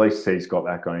at least he's got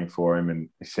that going for him, and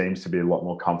he seems to be a lot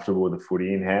more comfortable with the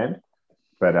footy in hand.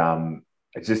 But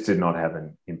it just did not have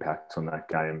an impact on that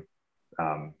game.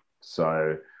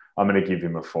 So I'm going to give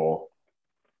him a 4.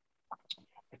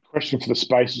 The question for the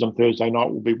Spaces on Thursday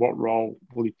night will be, what role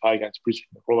will he play against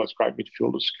Brisbane? For all those great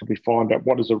midfielders, can we find out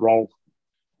what is the role?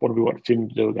 What do we want Finn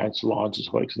to do against the Lions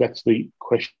this week? So that's the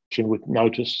question with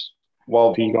notice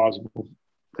for you guys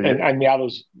and the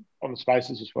others on the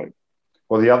Spaces this week.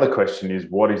 Well, the other question is,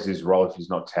 what is his role if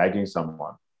he's not tagging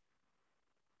someone?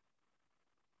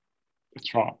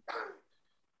 That's right.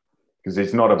 Because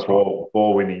he's not a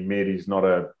ball-winning mid. He's not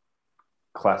a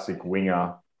classic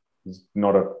winger. He's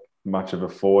not much of a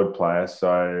forward player.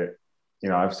 So,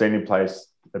 I've seen him play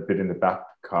a bit in the back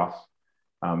cuff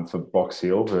for Box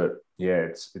Hill. But, yeah,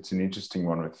 it's an interesting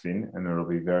one with Finn, and it'll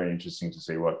be very interesting to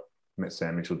see what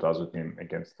Sam Mitchell does with him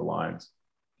against the Lions.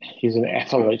 He's an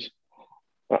athlete.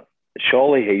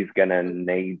 Surely he's going to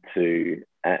need to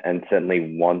and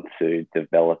certainly want to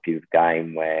develop his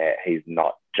game where he's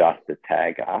not just a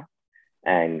tagger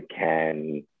and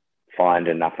can find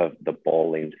enough of the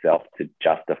ball himself to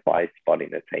justify spotting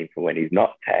the team for when he's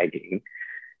not tagging.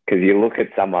 Because you look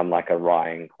at someone like a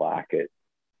Ryan Clark at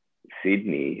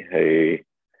Sydney who,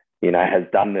 has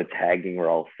done the tagging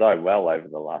role so well over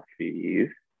the last few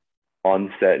years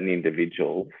on certain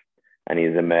individuals, and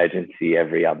his emergency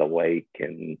every other week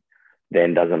and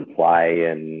then doesn't play.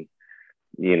 And,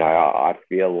 I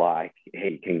feel like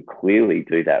he can clearly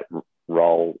do that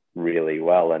role really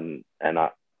well. And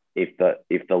if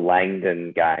the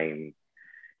Langdon game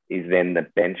is then the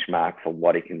benchmark for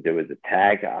what he can do as a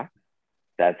tagger,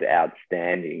 that's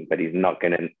outstanding. But he's not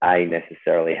going to, A,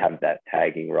 necessarily have that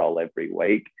tagging role every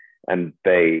week, and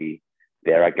B,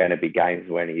 there are going to be games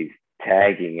when he's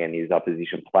tagging and his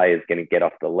opposition player is going to get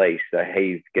off the leash. So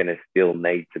he's going to still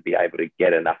need to be able to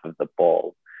get enough of the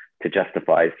ball to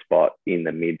justify his spot in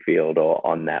the midfield or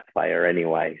on that player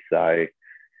anyway. So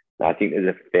I think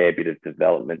there's a fair bit of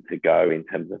development to go in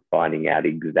terms of finding out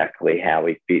exactly how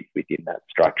he fits within that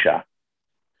structure.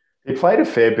 He played a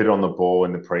fair bit on the ball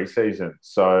in the preseason.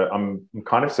 So I'm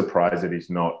kind of surprised that he's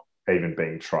not even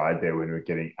being tried there when we're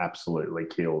getting absolutely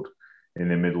killed in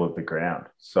the middle of the ground.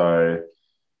 So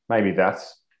maybe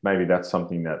that's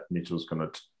something that Mitchell's going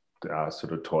to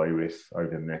sort of toy with over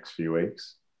the next few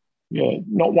weeks. Yeah,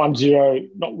 not one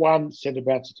centre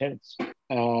bounce attempts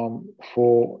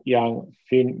for young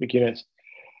Finn Maginness.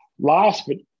 Last,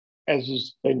 but as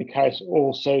has been the case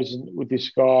all season with this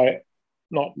guy,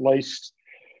 not least,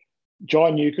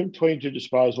 John Newcombe, 22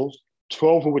 disposals,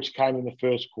 12 of which came in the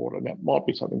first quarter. And that might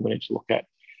be something we need to look at.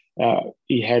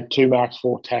 He had 2 marks,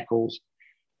 4 tackles.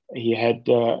 He had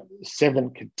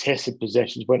 7 contested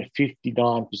possessions, went at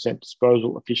 59%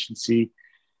 disposal efficiency,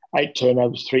 8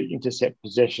 turnovers, 3 intercept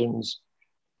possessions,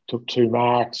 took 2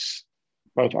 marks,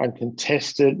 both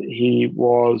uncontested. He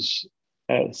was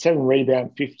 7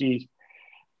 rebound, 50,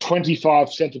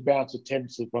 25 centre bounce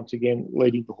attempts, once again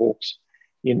leading the Hawks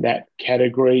in that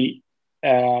category.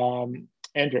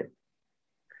 Andrew?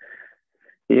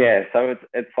 Yeah, so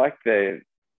it's like the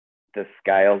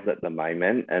scales at the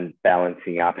moment and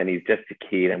balancing up, and he's just a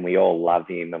kid and we all love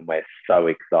him and we're so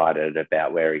excited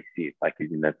about where he sits. Like,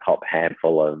 he's in the top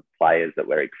handful of players that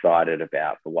we're excited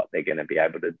about for what they're going to be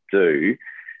able to do.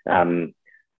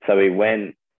 So he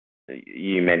went,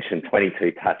 you mentioned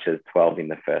 22 touches, 12 in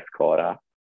the first quarter.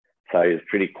 So he was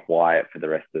pretty quiet for the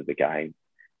rest of the game.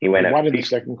 He went one in the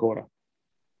second quarter.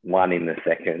 One in the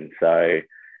second. So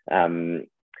 59%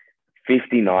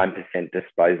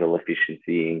 disposal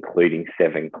efficiency, including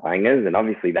 7 clangers. And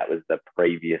obviously that was the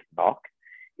previous knock.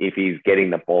 If he's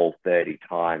getting the ball 30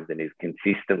 times and is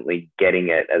consistently getting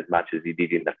it as much as he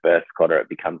did in the first quarter, it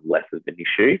becomes less of an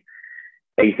issue.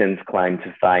 Ethan's claim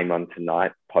to fame on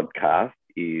tonight's podcast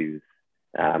is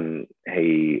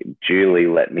he duly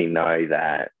let me know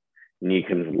that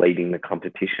Newcomb's leading the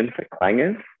competition for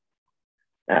clangers.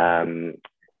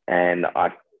 And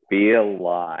I feel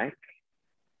like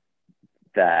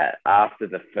that after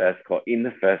the first quarter, in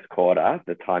the first quarter,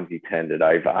 the times he turned it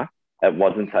over, it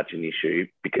wasn't such an issue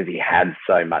because he had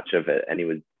so much of it and he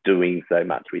was doing so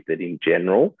much with it in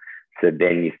general. So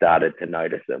then you started to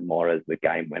notice it more as the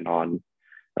game went on.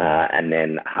 and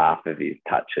then half of his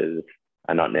touches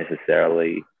are not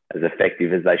necessarily as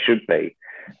effective as they should be.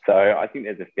 So I think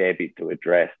there's a fair bit to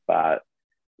address, but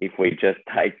if we just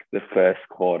take the first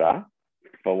quarter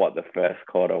for what the first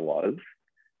quarter was,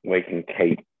 we can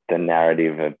keep the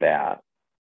narrative about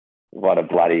what a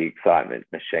bloody excitement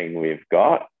machine we've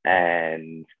got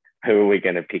and who are we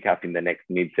going to pick up in the next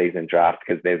mid-season draft,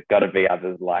 because there's got to be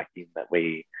others like him that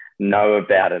we know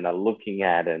about and are looking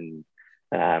at. And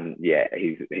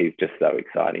he's just so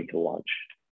exciting to watch.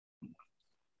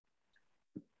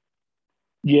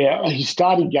 Yeah, he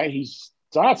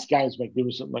starts games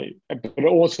magnificently, but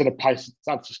also the pace is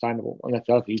unsustainable. And that's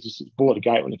the other thing. He's just ball at the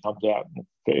gate when he comes out.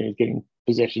 He's getting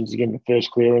possessions, he's getting the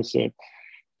first clearance.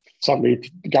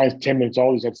 Suddenly, the game's 10 minutes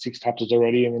old, he's had 6 touches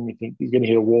already, and then you think he's going to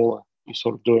hit a wall. He's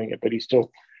sort of doing it, but he's still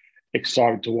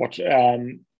exciting to watch. There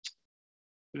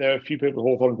are a few people at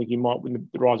Hawthorn think he might win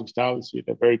the Rising Star this year.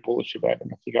 They're very bullish about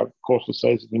him. I think over the course of the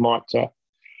season he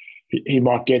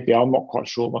might get there. I'm not quite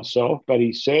sure myself, but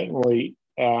he's certainly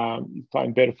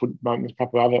playing better foot at the moment than a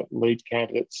couple of other lead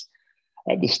candidates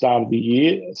at the start of the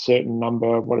year. A certain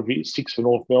number, 6 for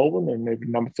North Melbourne and maybe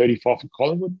number 35 for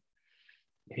Collingwood.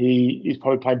 He is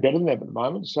probably playing better than them at the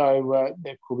moment. So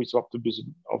there could be some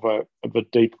optimism of a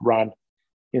deep run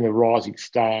in the Rising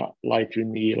Star later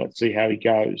in the year. Let's see how he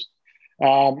goes.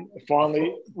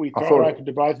 Finally, we throw it open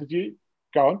to both of you.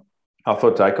 Go on. I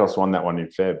thought Dacos won that one in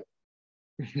Feb.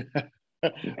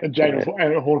 And Jane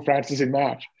and Horne-Francis in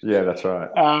March. Yeah, that's right.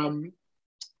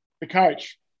 The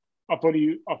coach, I thought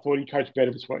he coached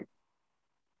better this week.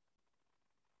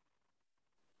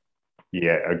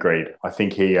 Yeah, agreed. I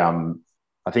think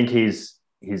his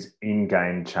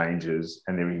in-game changes,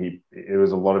 and there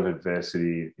was a lot of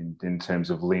adversity in terms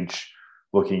of Lynch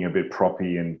looking a bit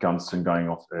proppy and Gunston going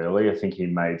off early. I think he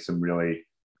made some really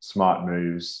smart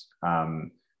moves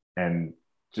and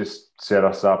just set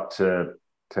us up to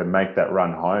make that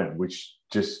run home, which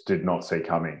just did not see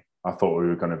coming. I thought we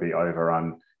were going to be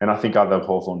overrun. And I think other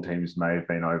Hawthorn teams may have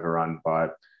been overrun by,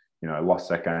 lost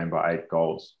that game by 8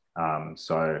 goals.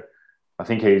 So I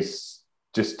think he's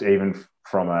just, even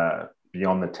from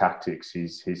beyond the tactics,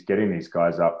 he's getting these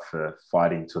guys up for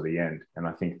fighting to the end. And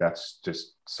I think that's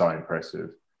just so impressive.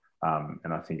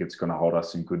 And I think it's going to hold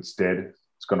us in good stead.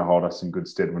 It's going to hold us in good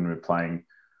stead when we're playing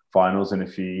finals in a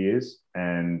few years.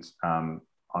 And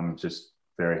I'm just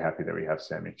very happy that we have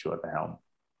Sam Mitchell at the helm.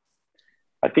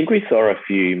 I think we saw a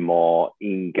few more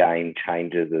in-game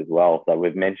changes as well. So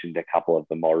we've mentioned a couple of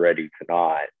them already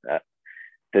tonight.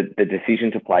 The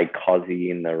decision to play Cozzy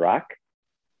in the ruck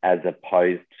as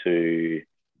opposed to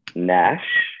Nash,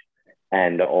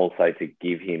 and also to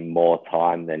give him more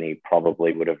time than he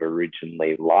probably would have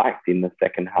originally liked in the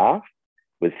second half,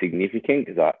 was significant,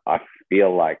 because I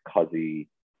feel like Cozzy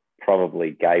probably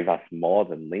gave us more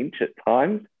than Lynch at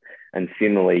times. And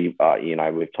similarly,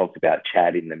 we've talked about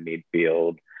Chad in the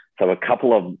midfield. So a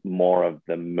couple of more of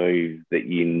the moves that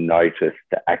you noticed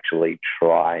to actually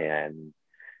try and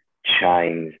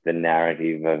change the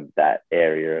narrative of that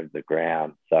area of the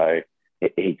ground. So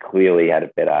he clearly had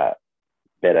a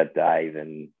better day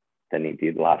than he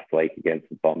did last week against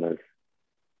the Bombers.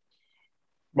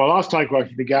 My last takeaway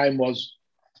for the game was,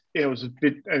 it was a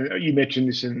bit, you mentioned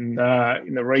this in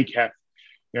the recap,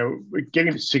 we're getting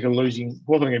a bit sick of losing.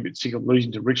 We're getting a bit sick of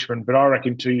losing to Richmond, but I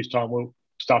reckon 2 years' time we'll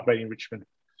start beating Richmond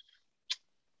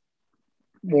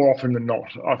more often than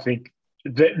not. I think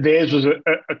theirs was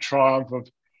a triumph of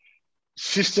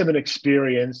system and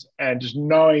experience, and just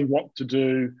knowing what to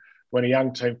do when a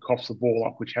young team coughs the ball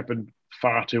up, which happened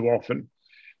far too often.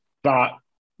 But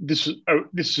this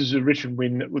is a Richmond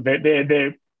win.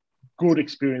 They're good,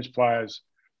 experienced players.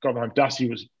 Got home. Dusty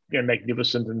was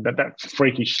magnificent, and that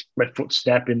freakish left foot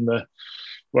snap in the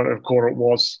whatever quarter it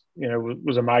was,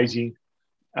 was amazing.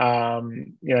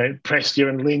 Prestia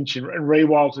and Lynch and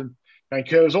Rewalt and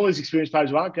Curves, all these experienced players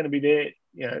who aren't going to be there,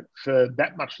 for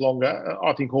that much longer.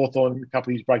 I think Hawthorn in a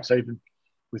couple of years breaks even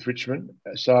with Richmond.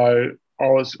 So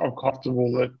I'm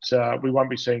comfortable that we won't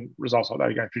be seeing results like that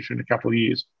against Richmond in a couple of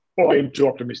years. Or I'm too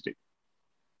optimistic.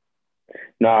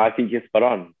 No, I think you're spot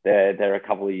on. They're a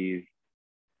couple of years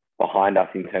behind us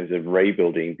in terms of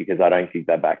rebuilding, because I don't think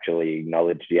they've actually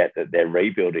acknowledged yet that they're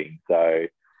rebuilding. So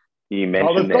you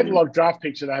mentioned they've got a lot of draft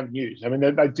picks that they haven't used. I mean,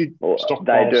 they did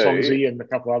stockpile Sonsie and a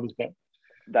couple of others, but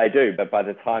they do. But by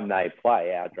the time they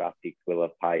play, our draft picks will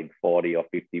have played 40 or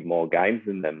 50 more games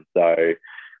than them. So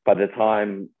by the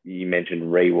time you mentioned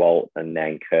Rewalt and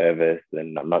Nankervis,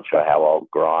 and I'm not sure how old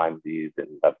Grimes is,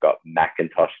 and they've got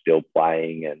McIntosh still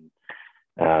playing,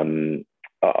 and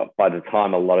by the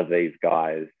time a lot of these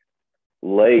guys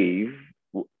leave,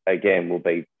 again, will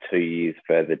be 2 years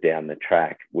further down the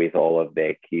track with all of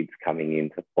their kids coming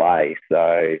into play.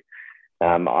 So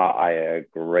I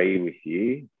agree with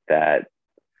you that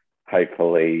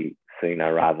hopefully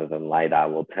sooner rather than later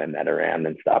we'll turn that around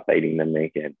and start beating them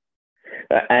again.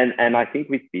 And I think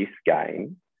with this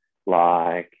game,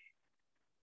 like,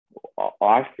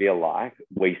 I feel like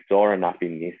we saw enough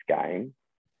in this game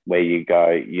where you go,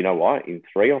 you know what, in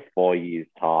 3 or 4 years'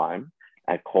 time,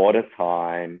 at quarter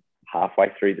time,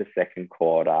 halfway through the second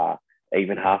quarter,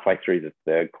 even halfway through the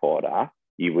third quarter,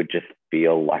 you would just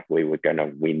feel like we were going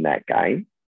to win that game.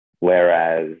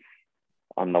 Whereas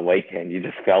on the weekend, you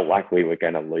just felt like we were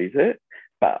going to lose it.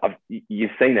 But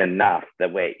you've seen enough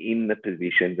that we're in the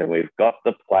positions and we've got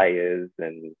the players,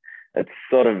 and it's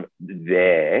sort of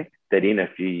there that in a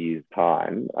few years'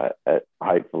 time,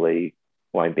 hopefully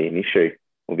won't be an issue.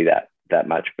 We'll be that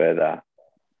much further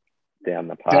down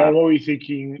the path. Darren, what were you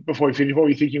thinking before we finish? What were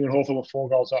you thinking when Hawthorn were 4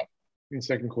 goals up in the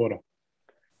second quarter?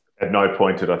 At no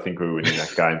point did I think we were winning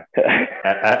that game.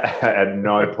 at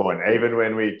no point. Even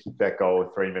when we kicked that goal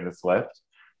with 3 minutes left,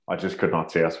 I just could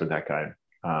not see us with that game.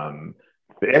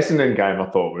 The Essendon game, I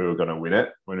thought we were going to win it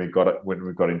when we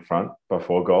got in front by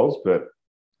 4 goals, but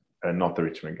not the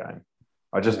Richmond game.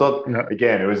 I just thought,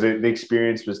 again, it was the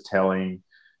experience was telling.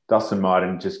 Dustin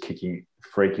Martin just kicking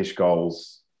freakish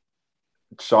goals.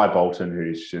 Shai Bolton,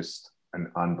 who's just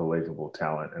an unbelievable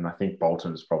talent. And I think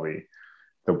Bolton is probably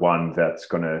the one that's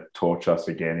going to torch us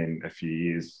again in a few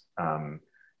years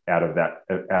out of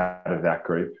that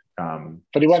group.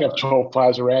 But he won't have 12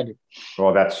 players around him.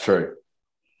 Well, that's true.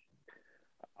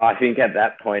 I think at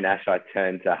that point, Ash, I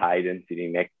turned to Hayden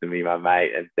sitting next to me, my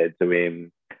mate, and said to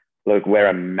him, look, we're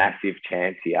a massive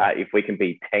chance here. If we can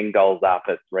be 10 goals up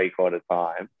at 3/4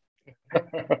 time,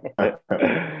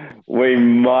 we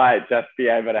might just be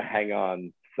able to hang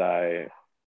on. So,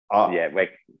 yeah,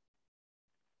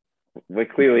 we're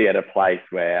clearly at a place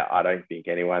where I don't think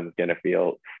anyone's going to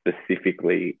feel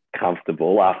specifically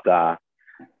comfortable after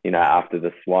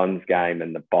the Swans game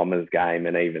and the Bombers game,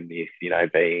 and even this,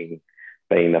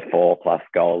 being the 4+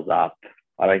 goals up.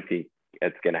 I don't think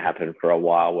it's going to happen for a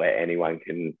while where anyone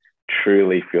can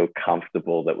truly feel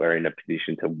comfortable that we're in a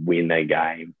position to win a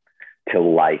game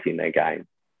till late in the game.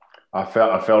 I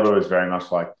felt it was very much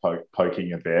like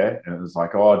poking a bear, and it was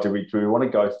like, oh, do we want to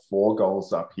go 4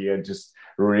 goals up here and just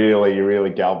really,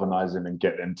 really galvanize them and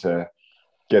get them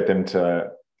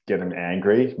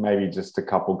angry? Maybe just a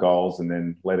couple goals and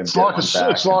then let them get one back.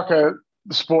 It's like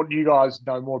the sport you guys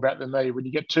know more about than me. When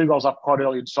you get 2 goals up quite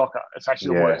early in soccer, it's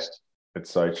actually the worst.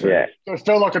 It's so true. Yeah. It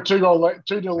felt like a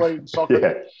 2-0 lead in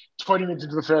soccer. 20 minutes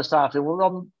into the first half.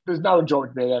 There's no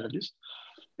enjoyment there out of this.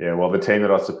 Yeah, well, the team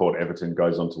that I support, Everton,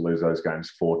 goes on to lose those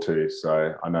games 4-2.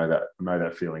 So I know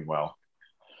that feeling well.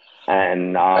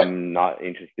 And I'm not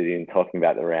interested in talking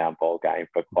about the round ball game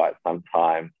for quite some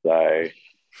time. So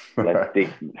let's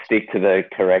stick to the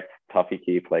correct topic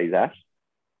here, please, Ash.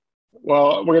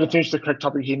 Well, we're going to finish the correct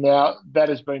topic here now. That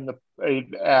has been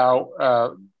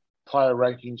our player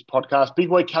rankings podcast. Big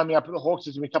week coming up at the Hawks.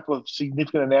 There's going to be a couple of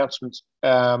significant announcements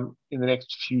in the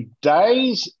next few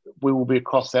days. We will be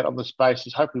across that on the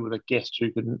Spaces, hopefully with a guest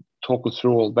who can talk us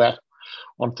through all that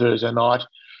on Thursday night.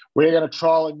 We're going to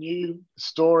trial a new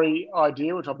story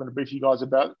idea, which I'm going to brief you guys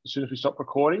about as soon as we stop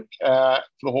recording for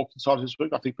the Hawks Insiders this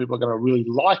week. I think people are going to really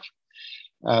like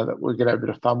that we're going to have a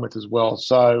bit of fun with as well.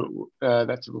 So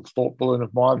that's a little thought balloon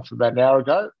of mine from about an hour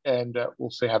ago, and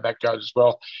we'll see how that goes as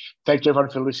well. Thanks,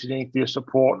 everyone, for listening, for your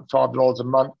support. $5 a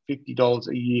month, $50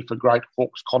 a year for great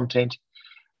Hawks content.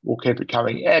 We'll keep it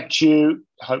coming at you.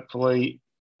 Hopefully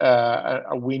a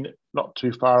win not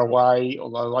too far away,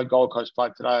 although like Gold Coast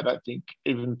played today, I don't think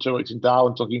even 2 weeks in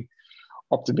Darwin's looking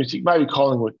optimistic. Maybe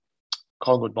Collingwood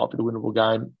might be the winnable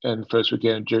game, and the first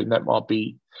weekend in June, that might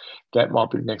be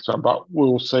the next one. But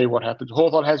we'll see what happens.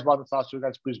 Hawthorn has won the last 2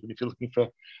 against Brisbane. If you're looking for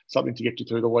something to get you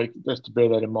through the week, just to bear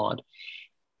that in mind.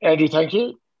 Andrew, thank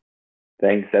you.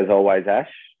 Thanks, as always,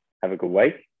 Ash. Have a good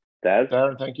week. Daz.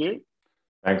 Darren, thank you.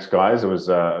 Thanks, guys. It was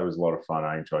a lot of fun.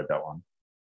 I enjoyed that one.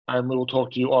 And we will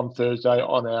talk to you on Thursday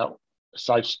on our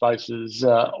Safe Spaces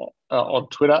on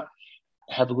Twitter.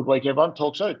 Have a good week, everyone.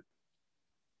 Talk soon.